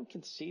can anyone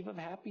conceive of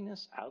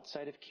happiness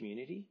outside of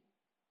community?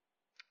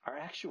 Our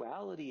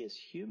actuality as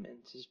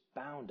humans is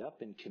bound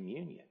up in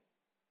communion.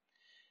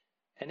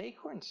 An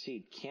acorn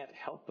seed can't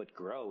help but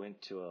grow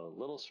into a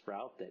little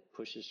sprout that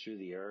pushes through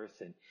the earth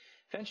and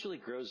eventually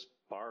grows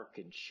bark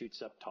and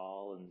shoots up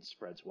tall and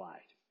spreads wide.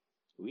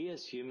 We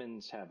as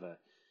humans have a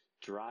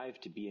drive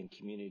to be in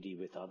community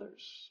with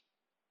others.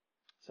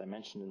 As I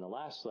mentioned in the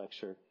last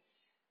lecture,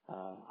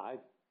 I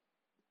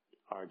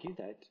argue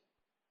that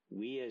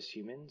we as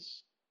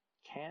humans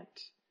can't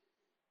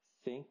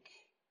think,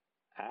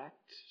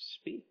 act,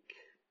 speak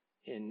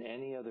in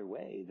any other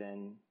way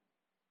than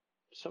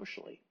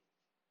socially.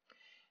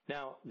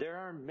 Now, there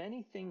are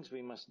many things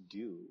we must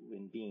do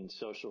in being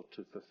social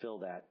to fulfill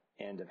that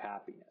end of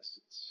happiness.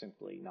 It's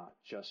simply not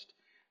just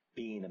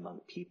being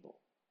among people.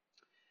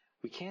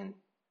 We can't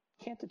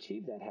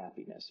achieve that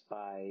happiness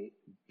by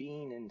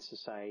being in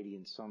society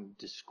in some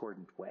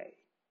discordant way.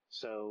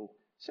 So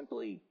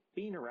simply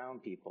being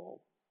around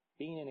people,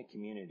 being in a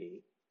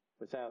community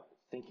without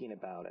thinking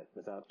about it,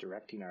 without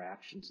directing our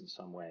actions in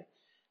some way,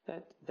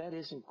 that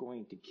isn't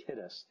going to get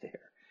us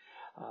there.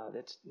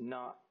 That's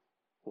not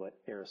what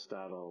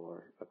Aristotle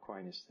or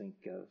Aquinas think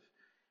of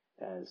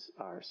as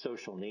our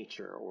social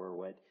nature, or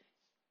what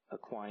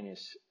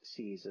Aquinas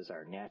sees as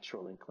our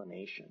natural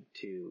inclination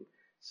to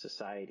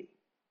society.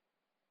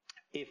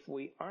 If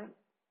we aren't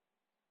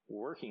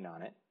working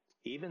on it,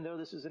 even though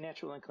this is a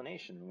natural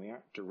inclination, and we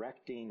aren't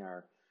directing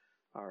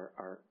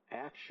our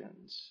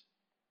actions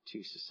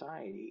to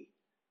society,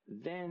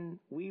 then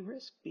we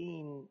risk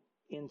being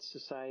in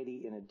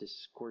society in a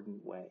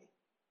discordant way.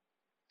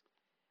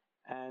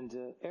 And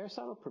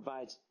Aristotle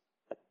provides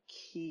a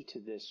key to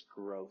this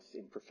growth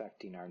in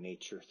perfecting our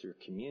nature through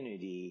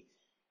community,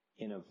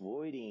 in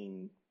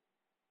avoiding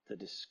the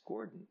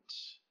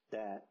discordance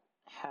that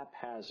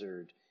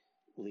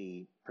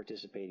haphazardly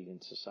participating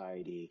in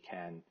society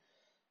can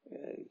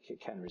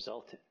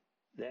result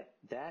in.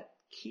 That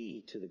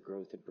key to the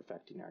growth in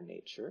perfecting our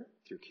nature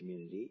through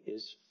community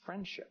is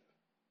friendship.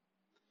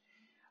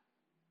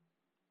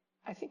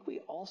 I think we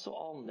also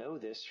all know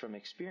this from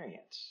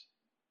experience,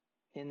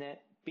 in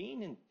that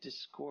being in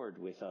discord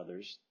with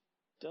others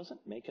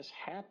doesn't make us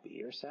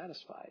happy or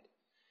satisfied.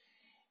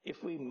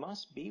 If we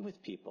must be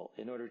with people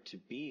in order to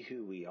be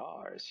who we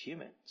are as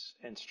humans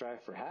and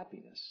strive for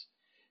happiness,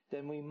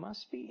 then we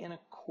must be in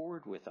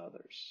accord with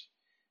others.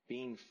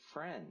 Being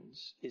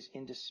friends is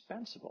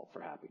indispensable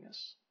for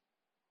happiness.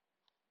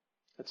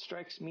 It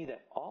strikes me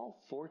that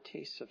all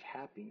foretastes of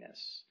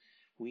happiness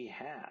we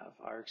have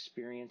are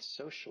experienced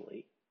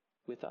socially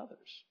with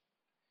others.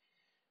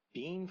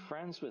 Being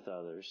friends with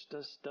others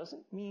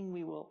doesn't mean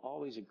we will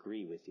always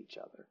agree with each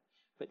other,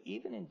 but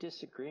even in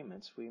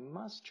disagreements, we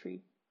must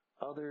treat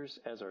others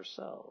as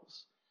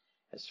ourselves,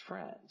 as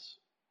friends,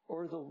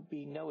 or there'll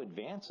be no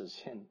advances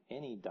in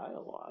any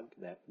dialogue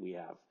that we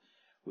have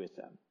with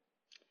them.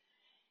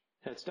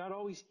 Now, it's not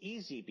always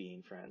easy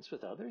being friends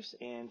with others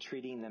and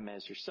treating them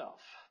as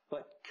yourself,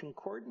 but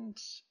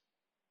concordance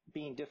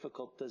being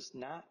difficult does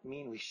not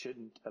mean we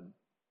shouldn't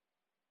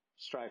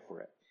strive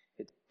for it.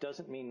 It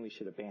doesn't mean we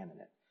should abandon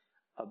it.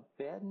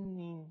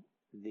 Abandoning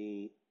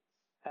the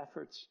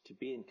efforts to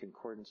be in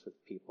concordance with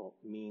people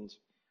means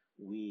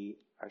we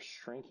are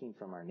shrinking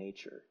from our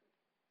nature.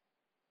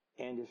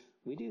 And if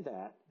we do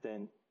that,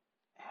 then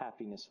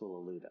happiness will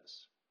elude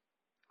us.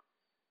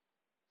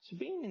 So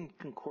being in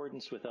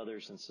concordance with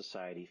others in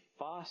society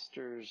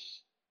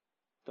fosters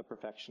the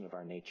perfection of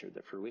our nature,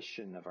 the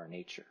fruition of our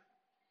nature.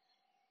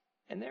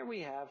 And there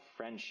we have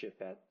friendship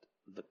at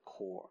the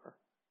core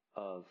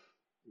of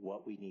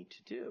what we need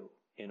to do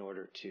in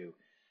order to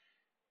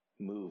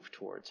move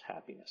towards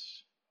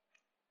happiness.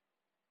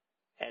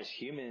 As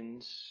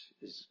humans,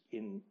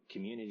 in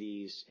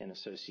communities, in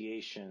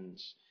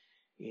associations,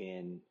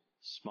 in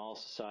small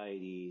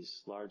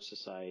societies, large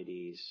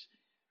societies,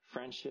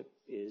 friendship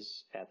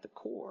is at the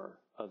core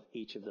of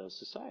each of those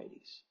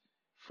societies.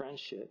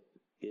 Friendship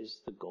is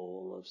the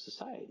goal of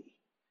society.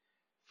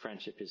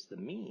 Friendship is the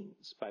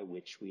means by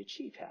which we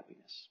achieve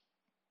happiness.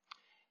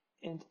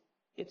 And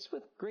it's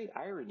with great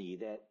irony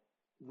that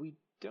we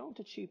don't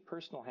achieve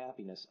personal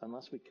happiness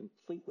unless we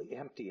completely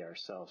empty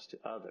ourselves to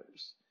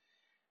others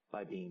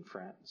by being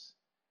friends.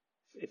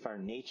 If our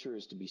nature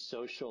is to be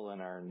social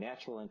and our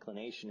natural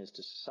inclination is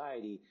to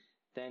society,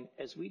 then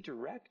as we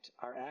direct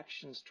our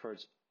actions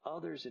towards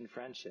others in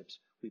friendships,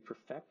 we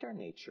perfect our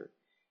nature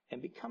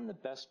and become the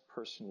best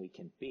person we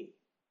can be.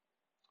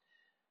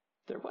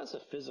 There was a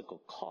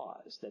physical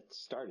cause that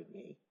started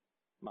me,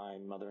 my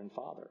mother and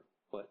father,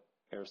 what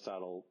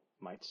Aristotle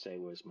might say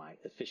was my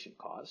efficient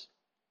cause.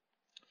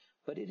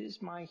 But it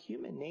is my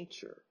human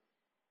nature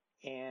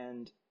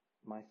and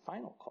my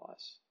final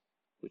cause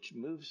which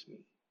moves me,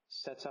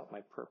 sets out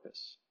my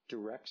purpose,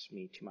 directs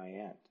me to my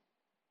end.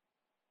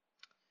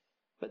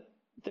 But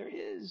there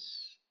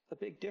is a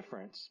big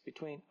difference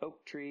between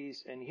oak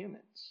trees and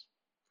humans.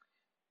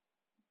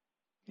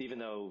 Even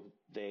though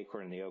the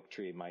acorn and the oak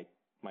tree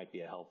might be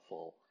a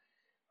helpful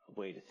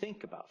way to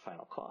think about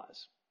final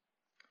cause.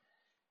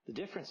 The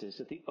difference is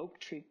that the oak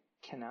tree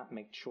cannot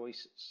make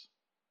choices.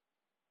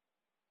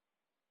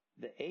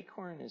 The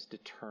acorn is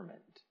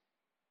determined.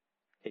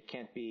 It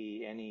can't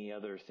be any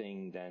other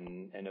thing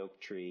than an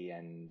oak tree,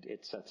 and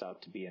it sets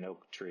out to be an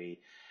oak tree,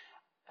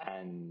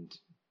 and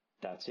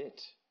that's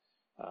it.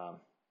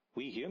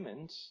 We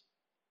humans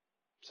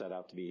set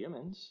out to be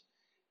humans,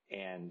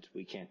 and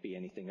we can't be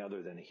anything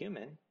other than a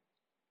human.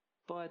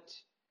 But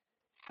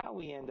how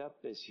we end up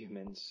as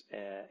humans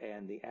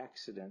and the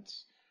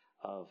accidents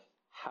of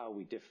how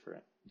we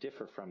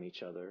differ from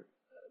each other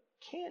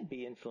can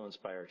be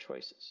influenced by our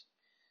choices.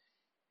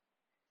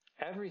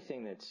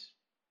 Everything that's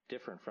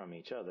different from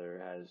each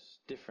other has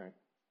different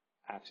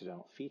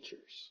accidental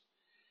features.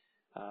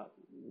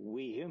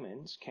 We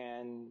humans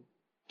can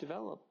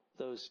develop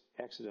those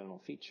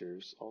accidental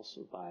features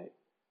also by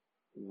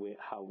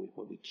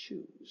what we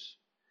choose.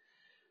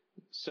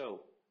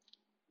 So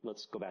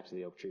let's go back to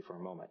the oak tree for a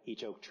moment.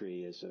 Each oak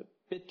tree is a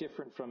bit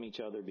different from each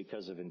other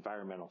because of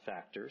environmental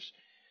factors.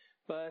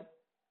 But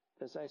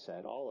as I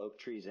said, all oak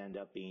trees end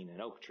up being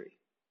an oak tree.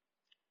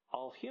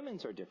 All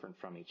humans are different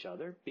from each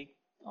other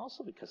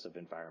also because of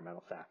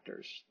environmental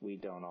factors we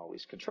don't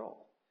always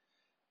control.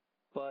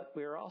 But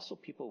we are also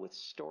people with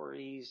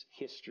stories,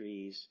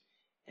 histories,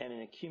 and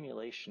an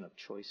accumulation of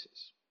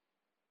choices.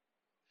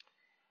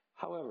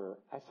 However,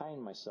 I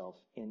find myself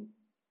in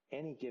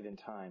any given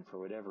time, for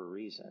whatever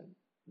reason,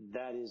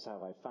 that is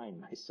how I find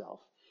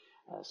myself.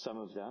 Some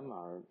of them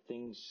are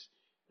things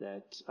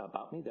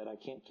about me that I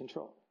can't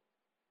control.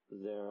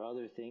 There are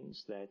other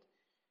things that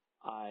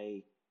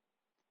I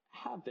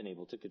have been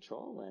able to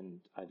control, and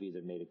I've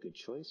either made a good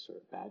choice or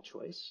a bad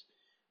choice.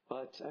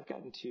 But I've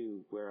gotten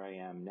to where I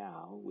am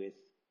now with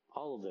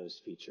all of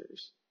those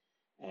features,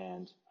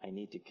 and I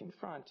need to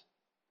confront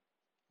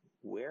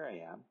where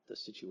I am, the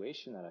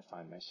situation that I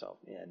find myself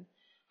in,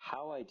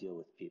 how I deal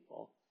with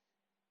people,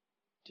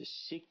 to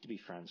seek to be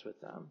friends with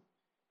them.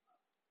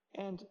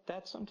 And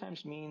that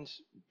sometimes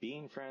means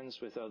being friends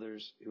with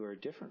others who are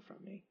different from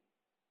me.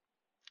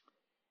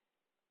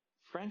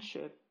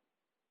 Friendship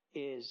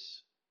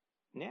is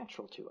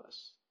natural to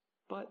us,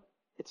 but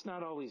it's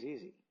not always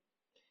easy.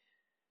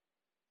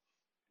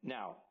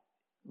 Now,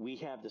 we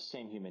have the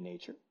same human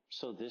nature,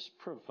 so this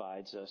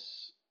provides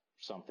us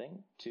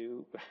something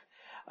to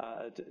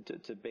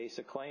base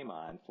a claim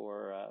on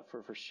for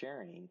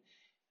sharing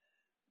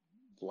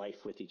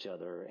life with each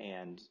other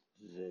and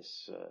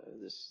this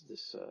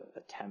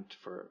attempt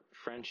for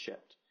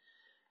friendship.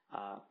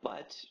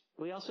 But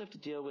we also have to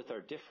deal with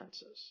our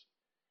differences.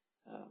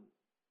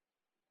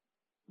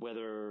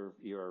 Whether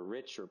you're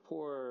rich or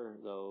poor,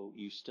 though,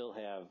 you still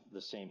have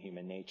the same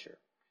human nature.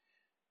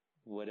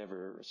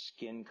 Whatever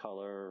skin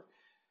color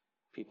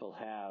people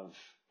have,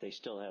 they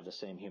still have the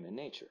same human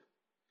nature.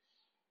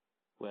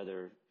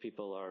 Whether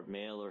people are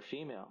male or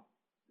female,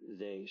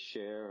 they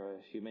share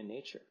a human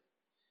nature.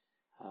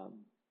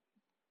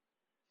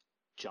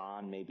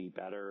 John may be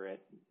better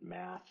at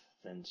math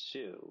than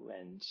Sue,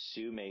 and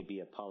Sue may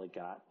be a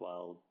polyglot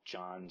while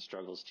John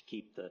struggles to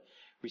keep the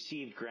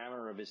received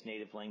grammar of his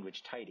native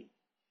language tidy.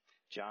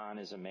 John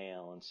is a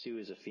male and Sue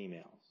is a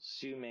female.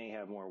 Sue may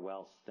have more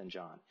wealth than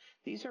John.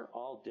 These are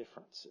all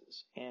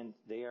differences, and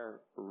they are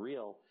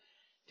real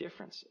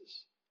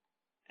differences.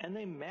 And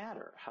they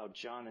matter how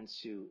John and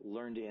Sue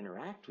learn to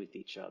interact with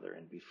each other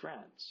and be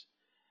friends.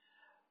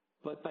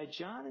 But by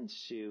John and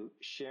Sue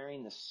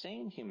sharing the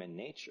same human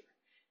nature,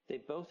 they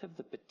both have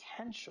the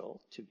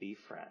potential to be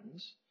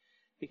friends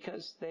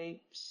because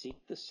they seek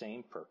the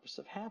same purpose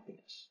of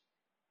happiness.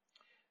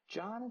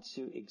 John and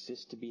Sue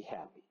exist to be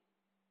happy.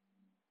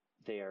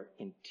 They are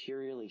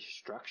interiorly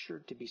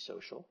structured to be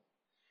social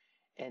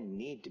and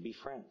need to be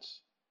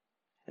friends.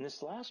 And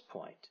this last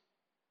point,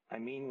 I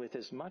mean with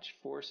as much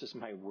force as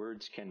my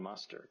words can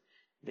muster,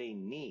 they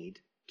need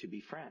to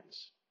be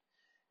friends.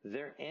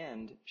 Their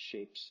end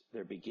shapes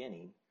their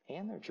beginning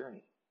and their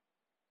journey.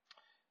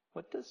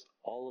 What does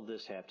all of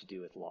this have to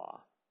do with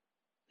law?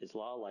 Is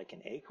law like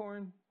an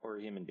acorn or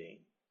a human being?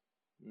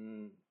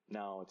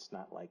 No, it's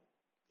not like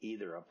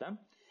either of them.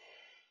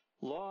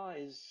 Law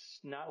is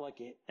not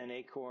like an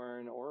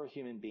acorn or a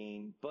human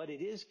being, but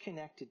it is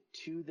connected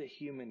to the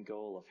human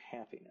goal of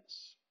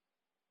happiness.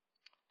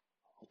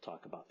 I'll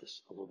talk about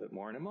this a little bit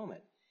more in a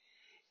moment.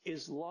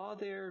 Is law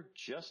there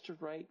just to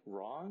right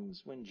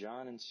wrongs when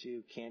John and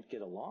Sue can't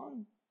get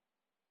along?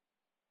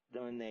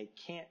 When they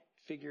can't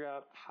figure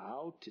out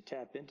how to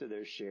tap into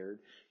their shared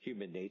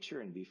human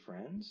nature and be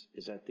friends?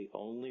 Is that the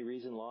only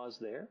reason law is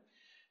there?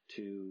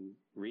 To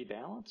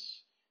rebalance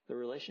the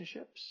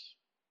relationships?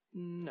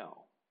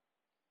 No.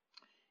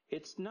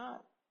 It's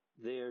not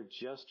there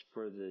just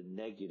for the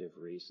negative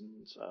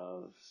reasons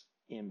of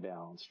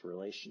imbalanced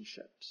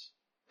relationships.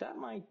 That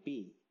might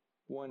be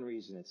one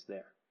reason it's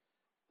there.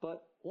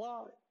 But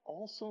law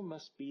also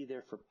must be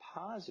there for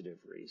positive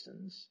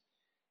reasons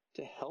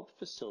to help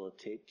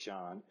facilitate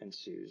John and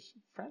Sue's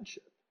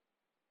friendship.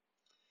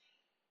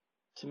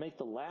 To make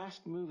the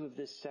last move of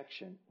this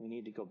section, we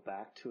need to go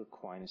back to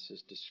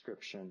Aquinas'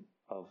 description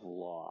of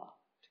law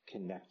to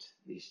connect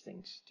these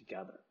things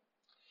together.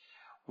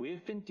 We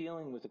have been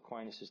dealing with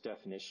Aquinas'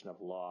 definition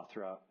of law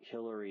throughout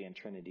Hilary and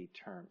Trinity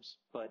terms,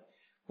 but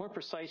more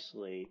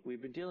precisely,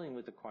 we've been dealing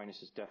with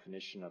Aquinas'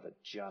 definition of a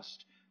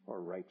just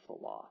or rightful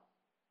law.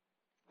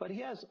 But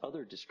he has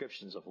other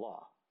descriptions of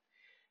law,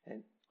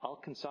 and I'll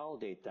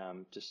consolidate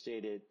them to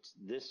state it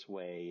this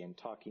way in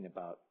talking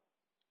about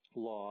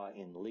law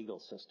in legal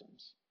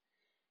systems.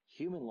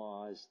 Human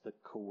law is the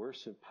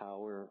coercive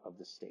power of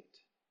the state.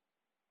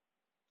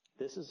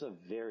 This is a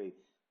very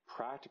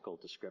practical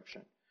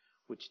description,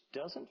 which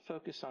doesn't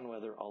focus on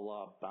whether a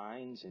law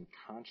binds in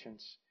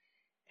conscience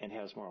and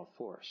has moral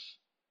force,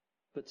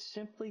 but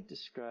simply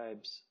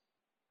describes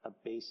a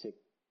basic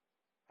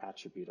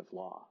attribute of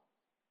law.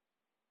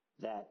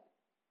 That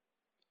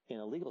in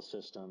a legal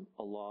system,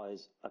 a law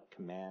is a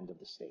command of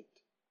the state.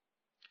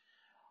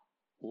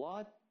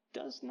 Law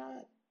does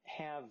not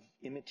have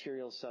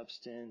immaterial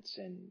substance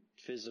and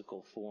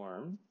physical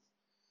form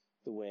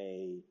the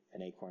way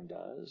an acorn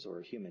does or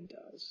a human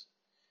does.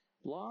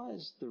 Law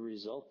is the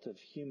result of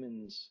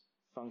humans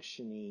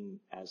functioning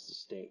as the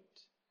state.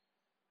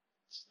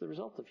 It's the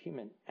result of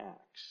human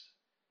acts.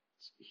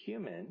 It's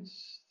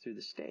humans, through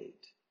the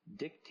state,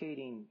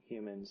 dictating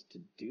humans to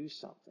do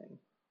something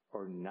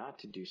or not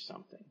to do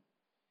something.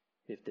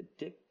 If the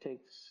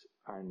dictates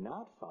are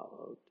not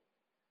followed,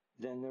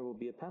 then there will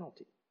be a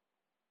penalty.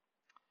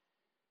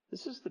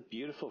 This is the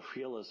beautiful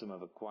realism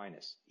of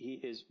Aquinas. He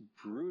is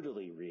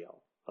brutally real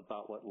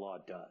about what law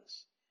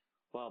does,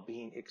 while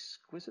being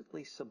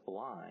exquisitely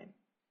sublime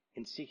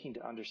in seeking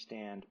to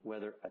understand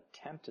whether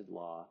attempted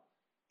law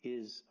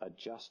is a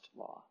just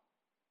law.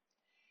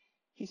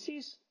 He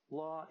sees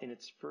law in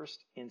its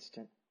first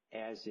instant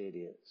as it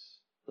is,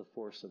 the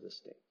force of the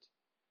state,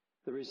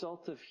 the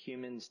result of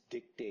humans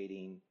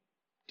dictating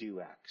do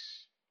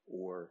X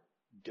or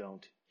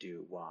don't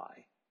do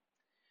Y.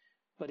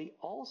 But he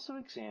also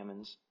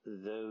examines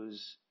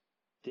those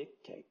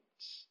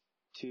dictates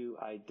to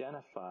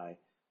identify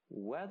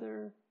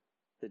whether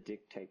the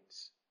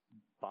dictates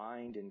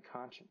bind in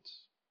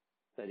conscience,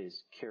 that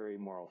is, carry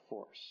moral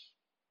force.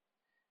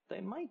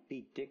 They might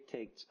be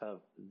dictates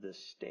of the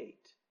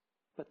state,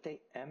 but they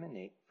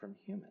emanate from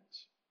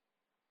humans.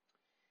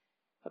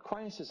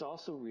 Aquinas is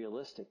also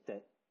realistic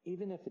that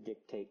even if a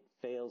dictate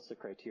fails the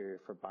criteria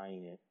for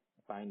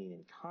binding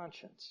in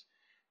conscience,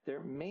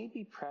 there may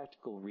be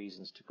practical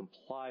reasons to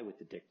comply with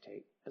the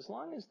dictate, as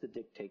long as the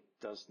dictate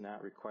does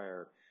not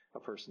require a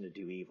person to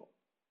do evil.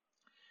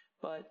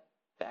 But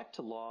back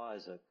to law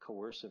as a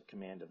coercive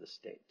command of the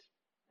state.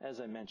 As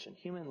I mentioned,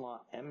 human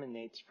law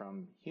emanates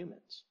from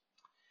humans.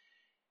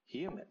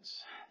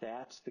 Humans,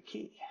 that's the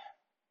key.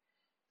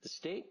 The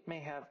state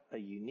may have a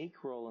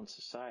unique role in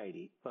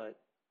society, but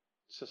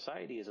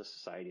society is a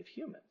society of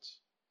humans.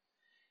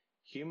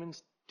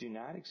 Humans do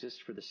not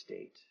exist for the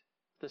state.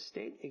 The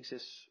state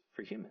exists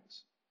for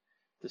humans.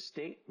 The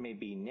state may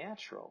be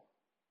natural,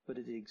 but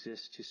it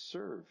exists to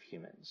serve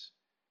humans.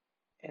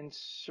 And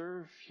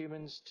serve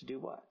humans to do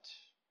what?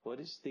 What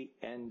is the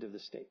end of the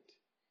state?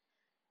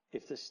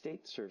 If the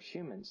state serves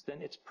humans,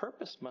 then its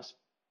purpose must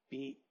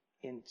be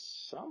in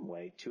some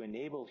way to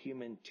enable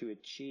human to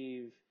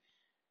achieve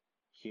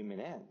human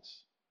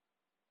ends.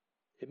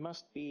 It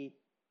must be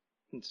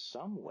in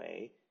some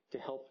way to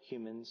help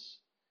humans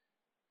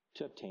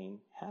to obtain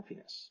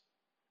happiness.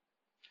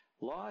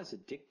 Law as a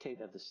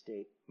dictate of the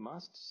state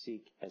must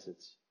seek as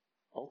its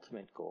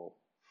ultimate goal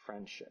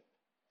friendship.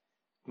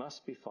 It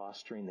must be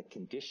fostering the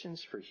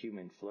conditions for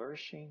human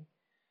flourishing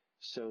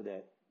so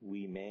that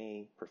we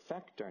may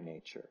perfect our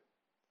nature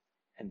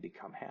and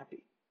become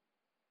happy.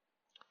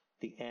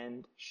 The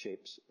end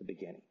shapes the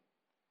beginning.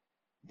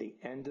 The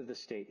end of the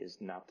state is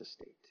not the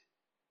state.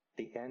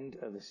 The end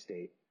of the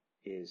state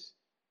is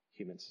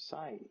human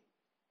society.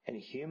 And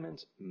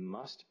humans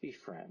must be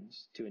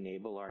friends to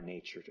enable our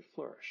nature to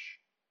flourish.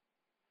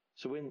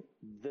 So when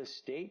the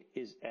state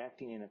is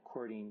acting in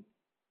accordance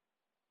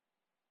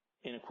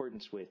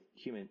with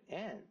human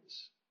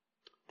ends,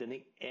 then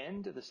the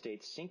end of the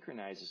state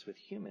synchronizes with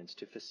humans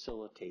to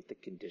facilitate the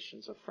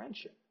conditions of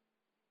friendship.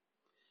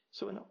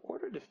 So in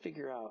order to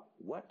figure out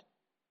what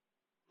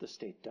the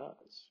state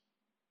does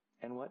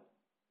and what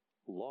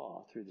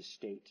law through the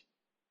state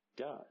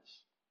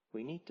does,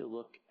 we need to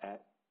look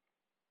at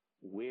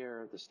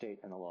where the state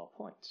and the law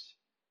points.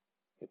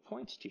 It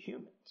points to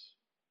humans,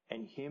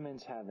 and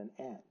humans have an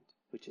end,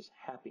 which is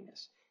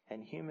happiness,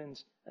 and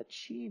humans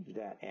achieve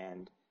that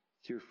end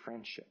through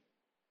friendship.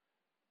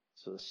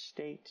 So the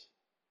state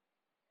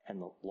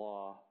and the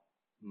law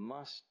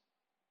must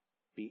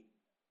be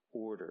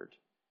ordered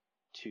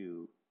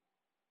to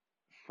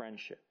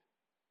friendship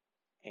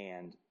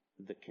and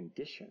the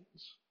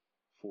conditions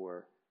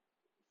for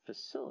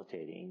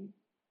facilitating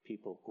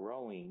people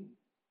growing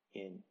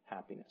in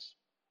happiness.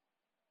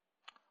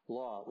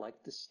 Law, like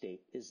the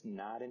state, is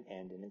not an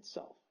end in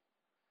itself.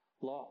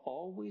 Law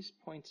always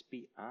points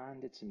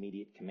beyond its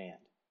immediate command.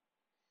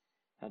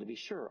 Now, to be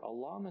sure, a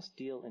law must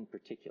deal in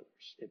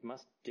particulars. It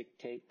must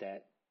dictate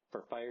that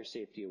for fire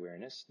safety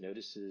awareness,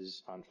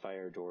 notices on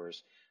fire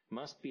doors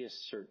must be a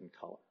certain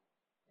color.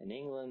 In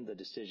England, the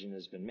decision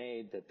has been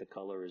made that the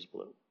color is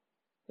blue.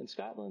 In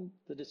Scotland,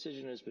 the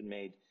decision has been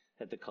made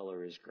that the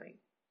color is green.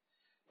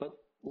 But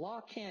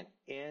law can't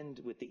end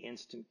with the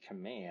instant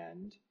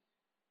command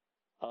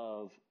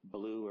of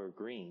blue or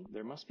green.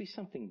 There must be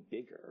something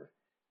bigger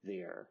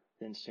there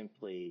than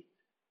simply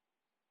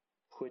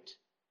put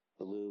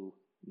blue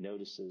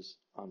notices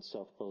on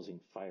self-closing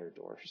fire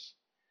doors.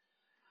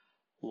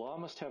 Law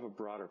must have a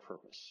broader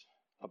purpose,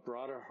 a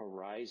broader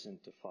horizon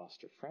to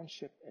foster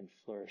friendship and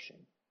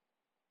flourishing.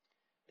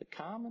 The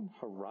common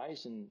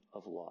horizon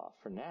of law,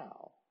 for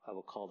now, I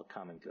will call the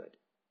common good.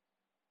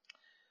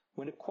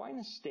 When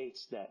Aquinas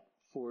states that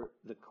for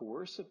the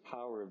coercive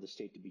power of the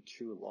state to be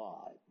true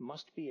law, it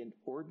must be an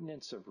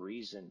ordinance of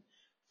reason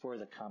for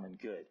the common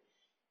good,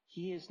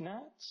 he is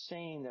not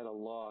saying that a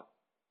law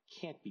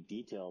can't be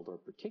detailed or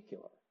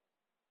particular,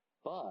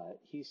 but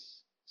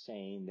he's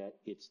saying that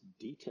its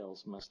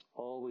details must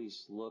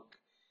always look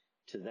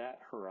to that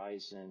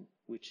horizon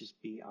which is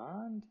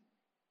beyond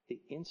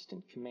the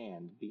instant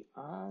command,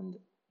 beyond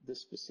the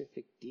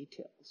specific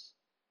details,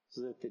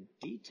 so that the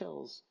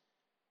details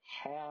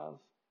have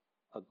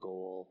a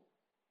goal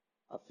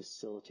of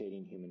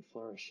facilitating human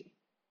flourishing,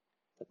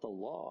 that the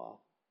law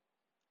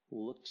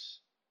looks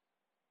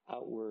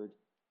outward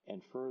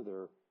and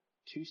further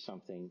to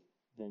something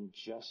than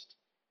just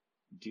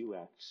do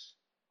X,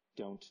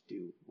 don't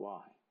do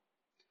Y.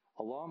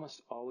 A law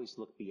must always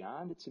look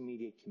beyond its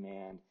immediate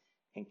command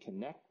and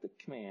connect the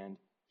command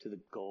to the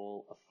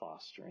goal of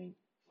fostering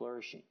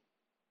flourishing.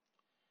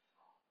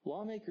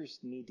 Lawmakers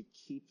need to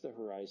keep the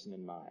horizon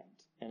in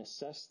mind and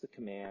assess the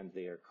command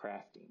they are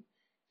crafting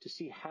to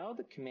see how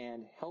the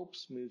command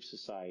helps move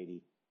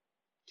society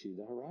to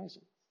the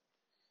horizon.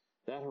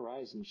 That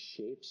horizon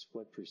shapes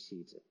what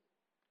precedes it.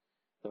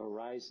 The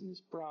horizon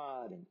is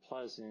broad and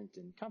pleasant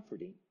and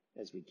comforting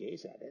as we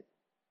gaze at it,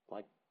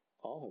 like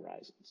all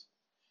horizons.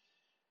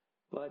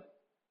 But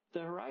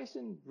the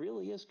horizon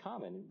really is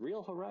common,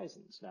 real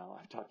horizons. Now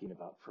I'm talking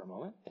about for a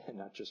moment, and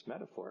not just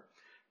metaphor.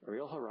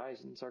 Real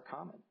horizons are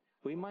common.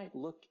 We might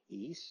look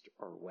east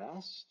or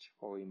west,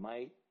 or we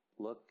might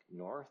look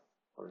north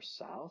or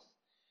south,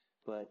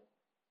 but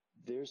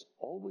there's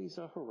always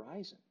a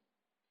horizon.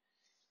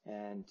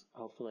 And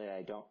hopefully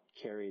I don't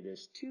carry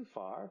this too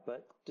far,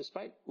 but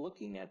despite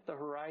looking at the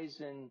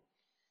horizon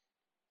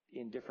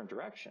in different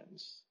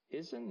directions,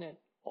 isn't it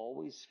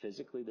always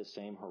physically the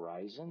same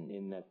horizon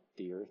in that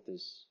the earth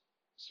is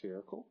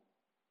spherical?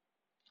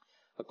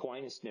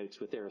 Aquinas notes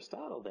with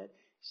Aristotle that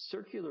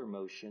circular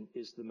motion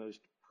is the most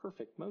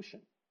perfect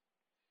motion.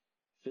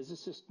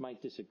 Physicists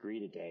might disagree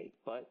today,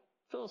 but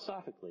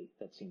philosophically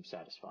that seems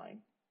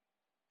satisfying.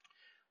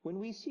 When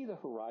we see the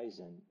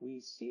horizon, we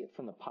see it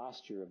from the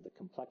posture of the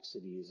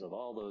complexities of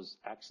all those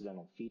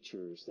accidental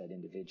features that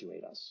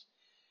individuate us,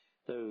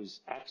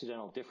 those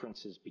accidental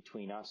differences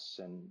between us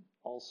and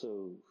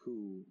also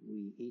who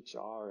we each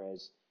are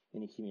as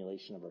an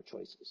accumulation of our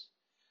choices.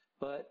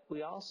 But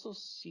we also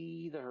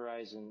see the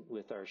horizon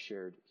with our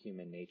shared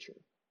human nature.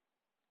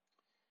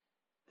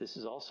 This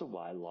is also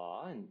why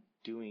law and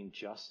doing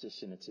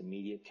justice in its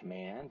immediate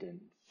command and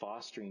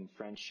fostering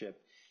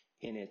friendship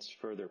in its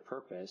further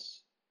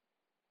purpose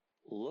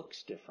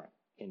looks different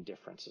in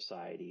different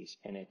societies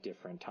and at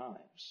different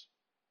times.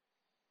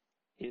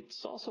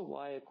 It's also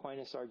why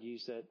Aquinas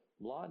argues that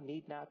law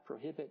need not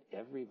prohibit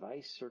every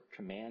vice or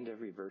command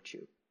every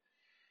virtue.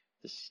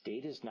 The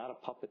state is not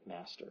a puppet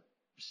master.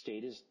 The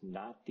state is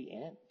not the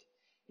end.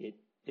 It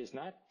is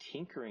not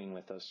tinkering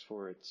with us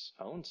for its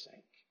own sake.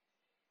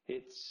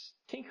 It's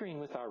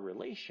tinkering with our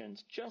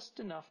relations just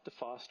enough to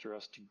foster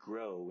us to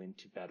grow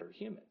into better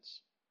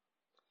humans.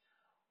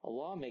 A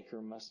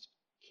lawmaker must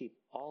keep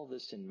all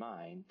this in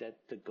mind, that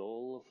the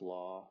goal of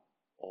law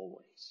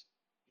always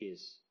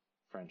is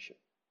friendship.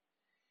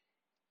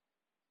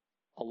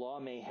 A law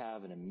may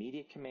have an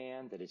immediate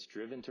command that it's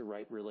driven to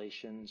right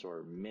relations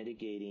or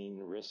mitigating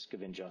risk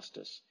of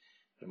injustice,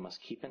 but it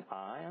must keep an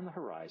eye on the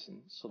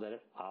horizon so that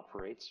it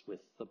operates with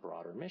the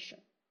broader mission.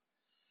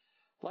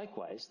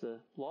 Likewise, the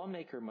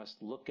lawmaker must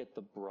look at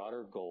the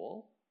broader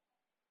goal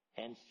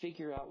and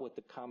figure out what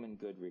the common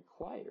good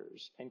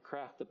requires and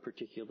craft the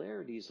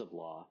particularities of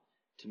law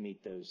to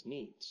meet those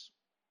needs.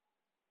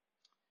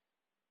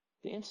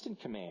 The instant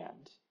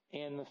command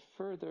and the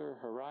further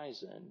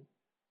horizon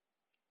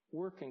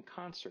work in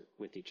concert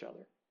with each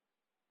other.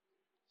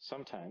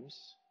 Sometimes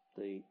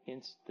the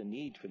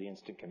need for the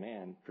instant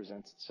command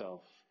presents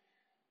itself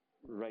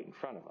right in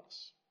front of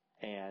us,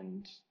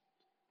 and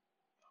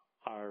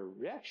our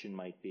reaction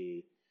might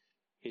be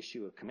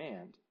issue a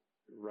command,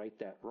 right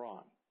that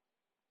wrong.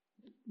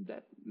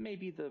 That may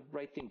be the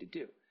right thing to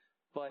do,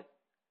 but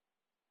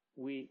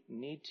we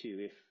need to,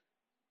 if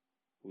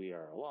we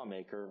are a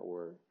lawmaker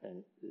or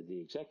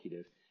the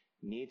executive,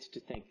 needs to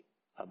think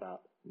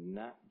about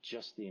not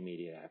just the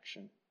immediate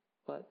action,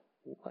 but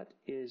what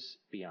is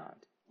beyond.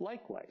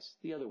 Likewise,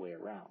 the other way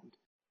around.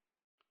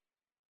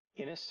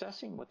 In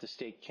assessing what the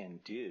state can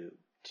do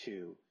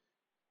to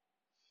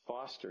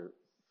foster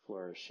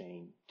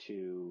flourishing,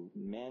 to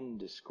mend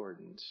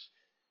discordance,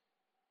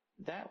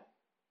 that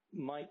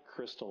might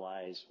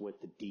crystallize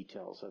what the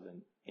details of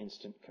an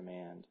instant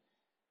command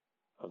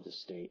of the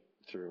state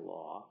through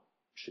law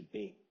should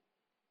be.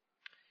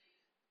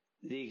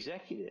 The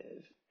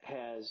executive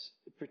has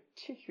a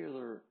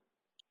particular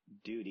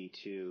duty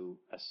to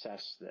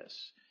assess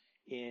this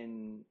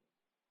in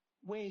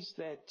ways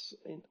that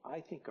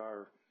I think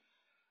are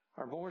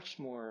much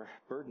more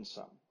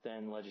burdensome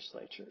than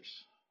legislatures.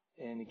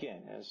 And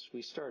again, as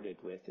we started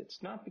with,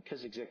 it's not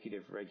because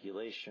executive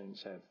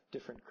regulations have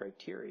different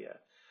criteria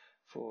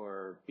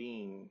for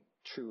being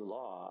true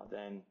law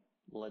than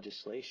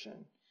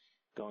legislation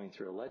going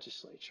through a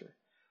legislature,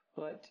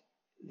 but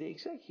the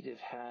executive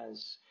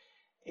has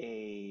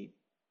a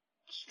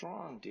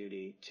strong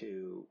duty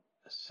to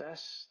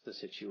assess the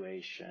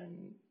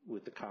situation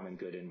with the common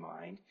good in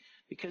mind,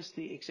 because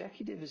the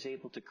executive is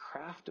able to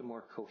craft a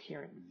more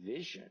coherent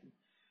vision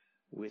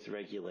with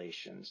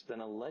regulations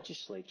than a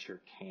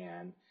legislature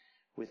can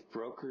with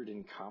brokered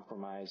and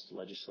compromised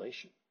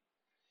legislation.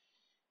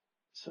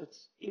 So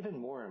it's even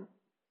more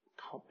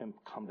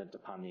incumbent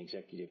upon the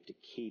executive to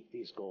keep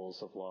these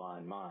goals of law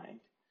in mind: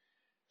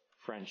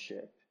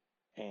 friendship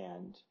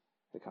and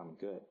the common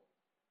good.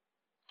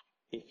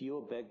 If you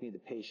will beg me the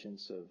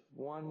patience of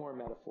one more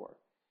metaphor,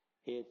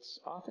 it's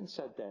often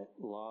said that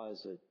law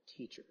is a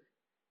teacher,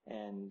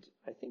 and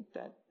I think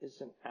that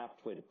is an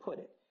apt way to put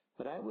it.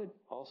 But I would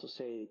also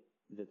say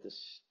that the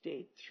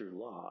state, through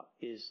law,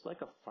 is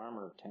like a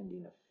farmer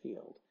tending a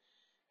field,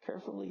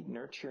 carefully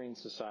nurturing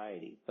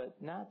society, but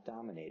not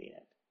dominating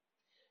it.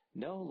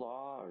 No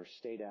law or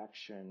state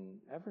action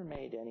ever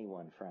made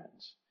anyone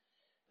friends.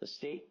 The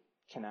state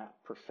cannot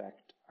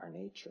perfect our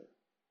nature.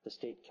 The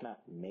state cannot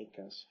make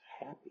us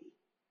happy.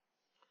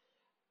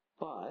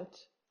 But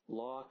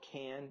law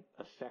can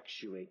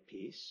effectuate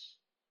peace,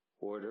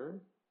 order,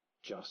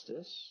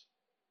 justice,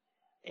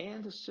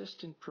 and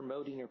assist in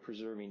promoting or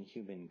preserving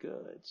human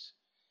goods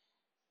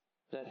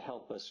that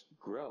help us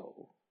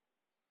grow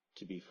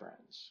to be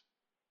friends.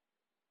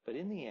 But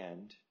in the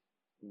end,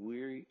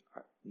 we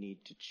need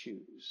to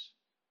choose.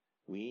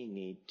 We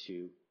need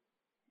to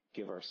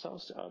give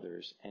ourselves to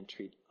others and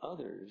treat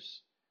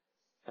others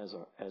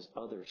as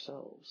other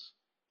selves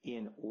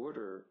in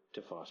order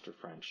to foster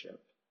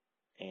friendship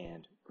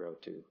and grow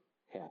to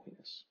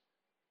happiness.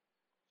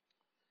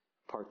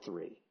 Part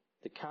 3.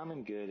 The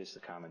common good is the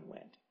common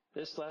wind.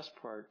 This last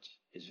part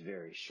is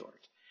very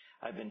short.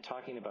 I've been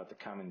talking about the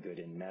common good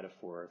in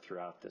metaphor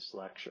throughout this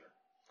lecture.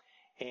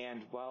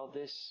 And while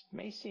this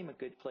may seem a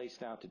good place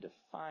now to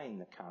define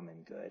the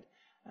common good,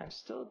 I'm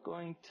still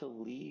going to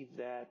leave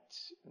that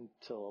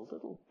until a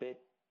little bit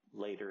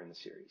later in the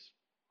series.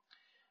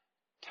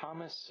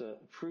 Thomas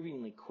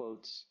approvingly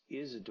quotes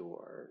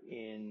Isidore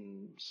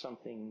in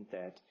something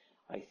that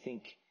I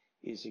think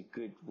is a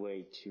good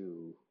way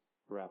to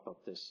wrap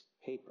up this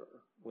paper,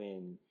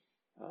 when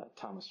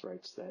Thomas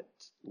writes that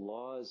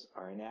laws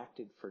are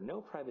enacted for no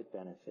private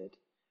benefit,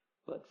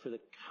 but for the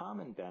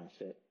common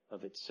benefit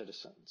of its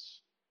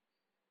citizens.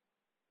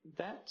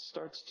 That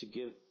starts to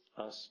give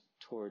us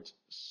towards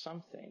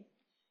something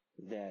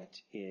that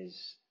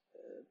is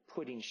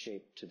putting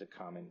shape to the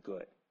common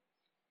good.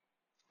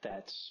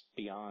 That's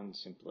beyond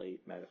simply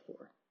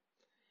metaphor.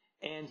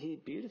 And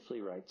he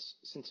beautifully writes,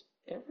 since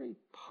every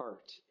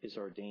part is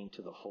ordained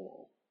to the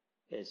whole,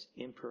 as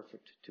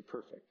imperfect to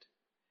perfect,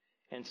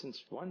 and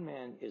since one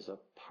man is a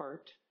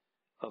part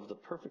of the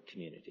perfect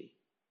community,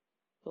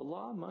 the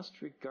law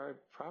must regard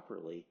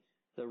properly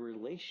the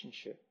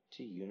relationship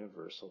to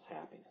universal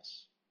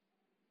happiness.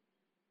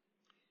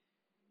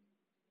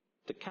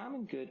 The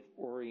common good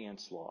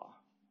orients law.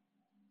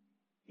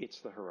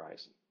 It's the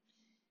horizon.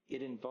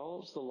 It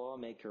involves the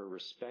lawmaker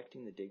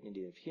respecting the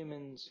dignity of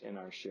humans and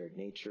our shared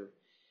nature.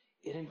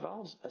 It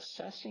involves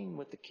assessing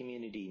what the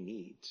community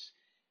needs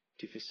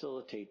to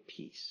facilitate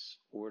peace,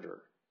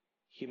 order,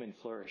 human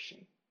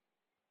flourishing.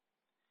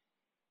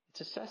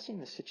 It's assessing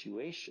the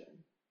situation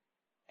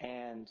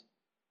and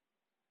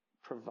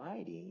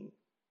providing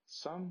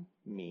some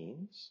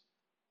means,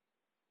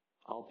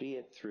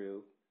 albeit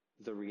through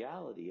the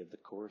reality of the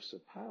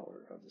coercive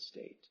power of the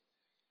state,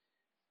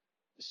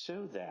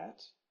 so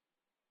that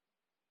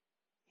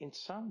in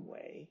some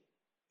way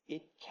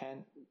it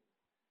can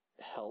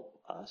help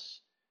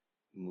us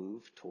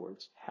move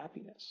towards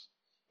happiness.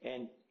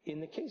 And in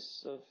the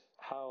case of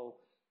how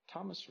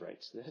Thomas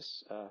writes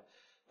this,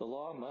 the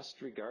law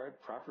must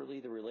regard properly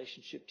the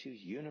relationship to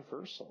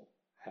universal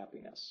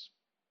happiness.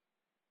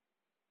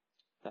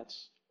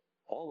 That's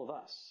all of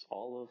us,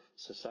 all of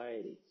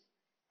society,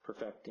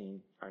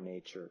 perfecting our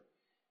nature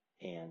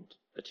and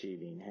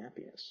achieving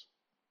happiness.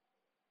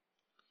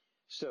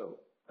 So,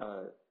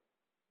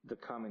 the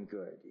common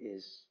good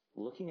is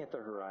looking at the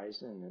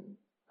horizon and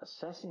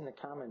assessing the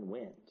common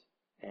wind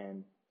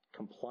and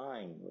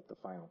complying with the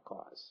final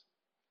cause.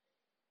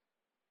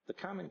 The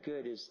common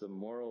good is the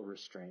moral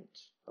restraint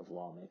of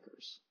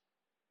lawmakers.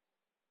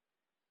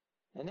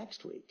 And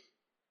next week,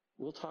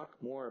 we'll talk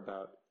more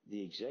about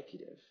the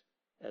executive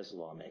as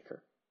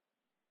lawmaker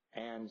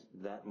and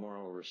that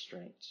moral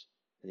restraint,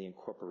 the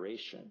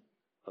incorporation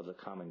of the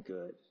common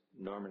good,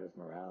 normative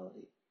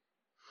morality,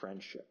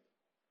 friendship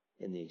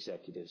in the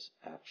executive's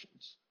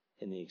actions,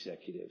 in the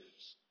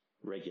executive's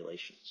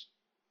regulations.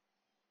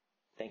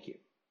 Thank you.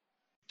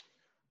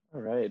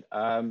 All right.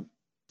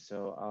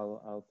 So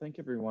I'll thank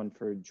everyone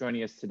for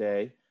joining us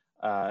today,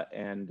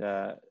 and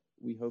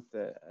we hope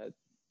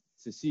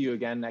to see you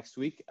again next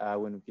week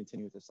when we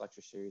continue with this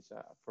lecture series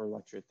for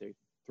lecture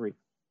 3.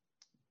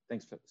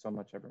 Thanks so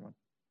much, everyone.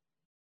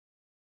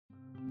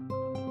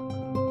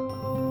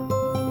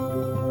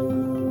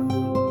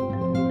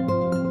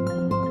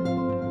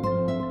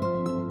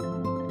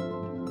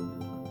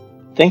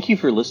 Thank you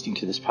for listening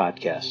to this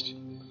podcast.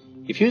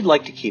 If you'd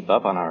like to keep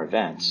up on our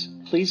events,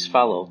 please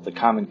follow the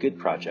Common Good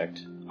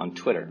Project on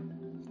Twitter.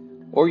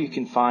 Or you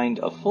can find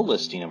a full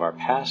listing of our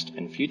past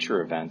and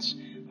future events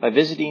by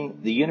visiting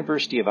the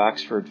University of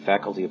Oxford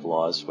Faculty of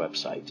Law's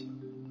website.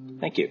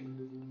 Thank you.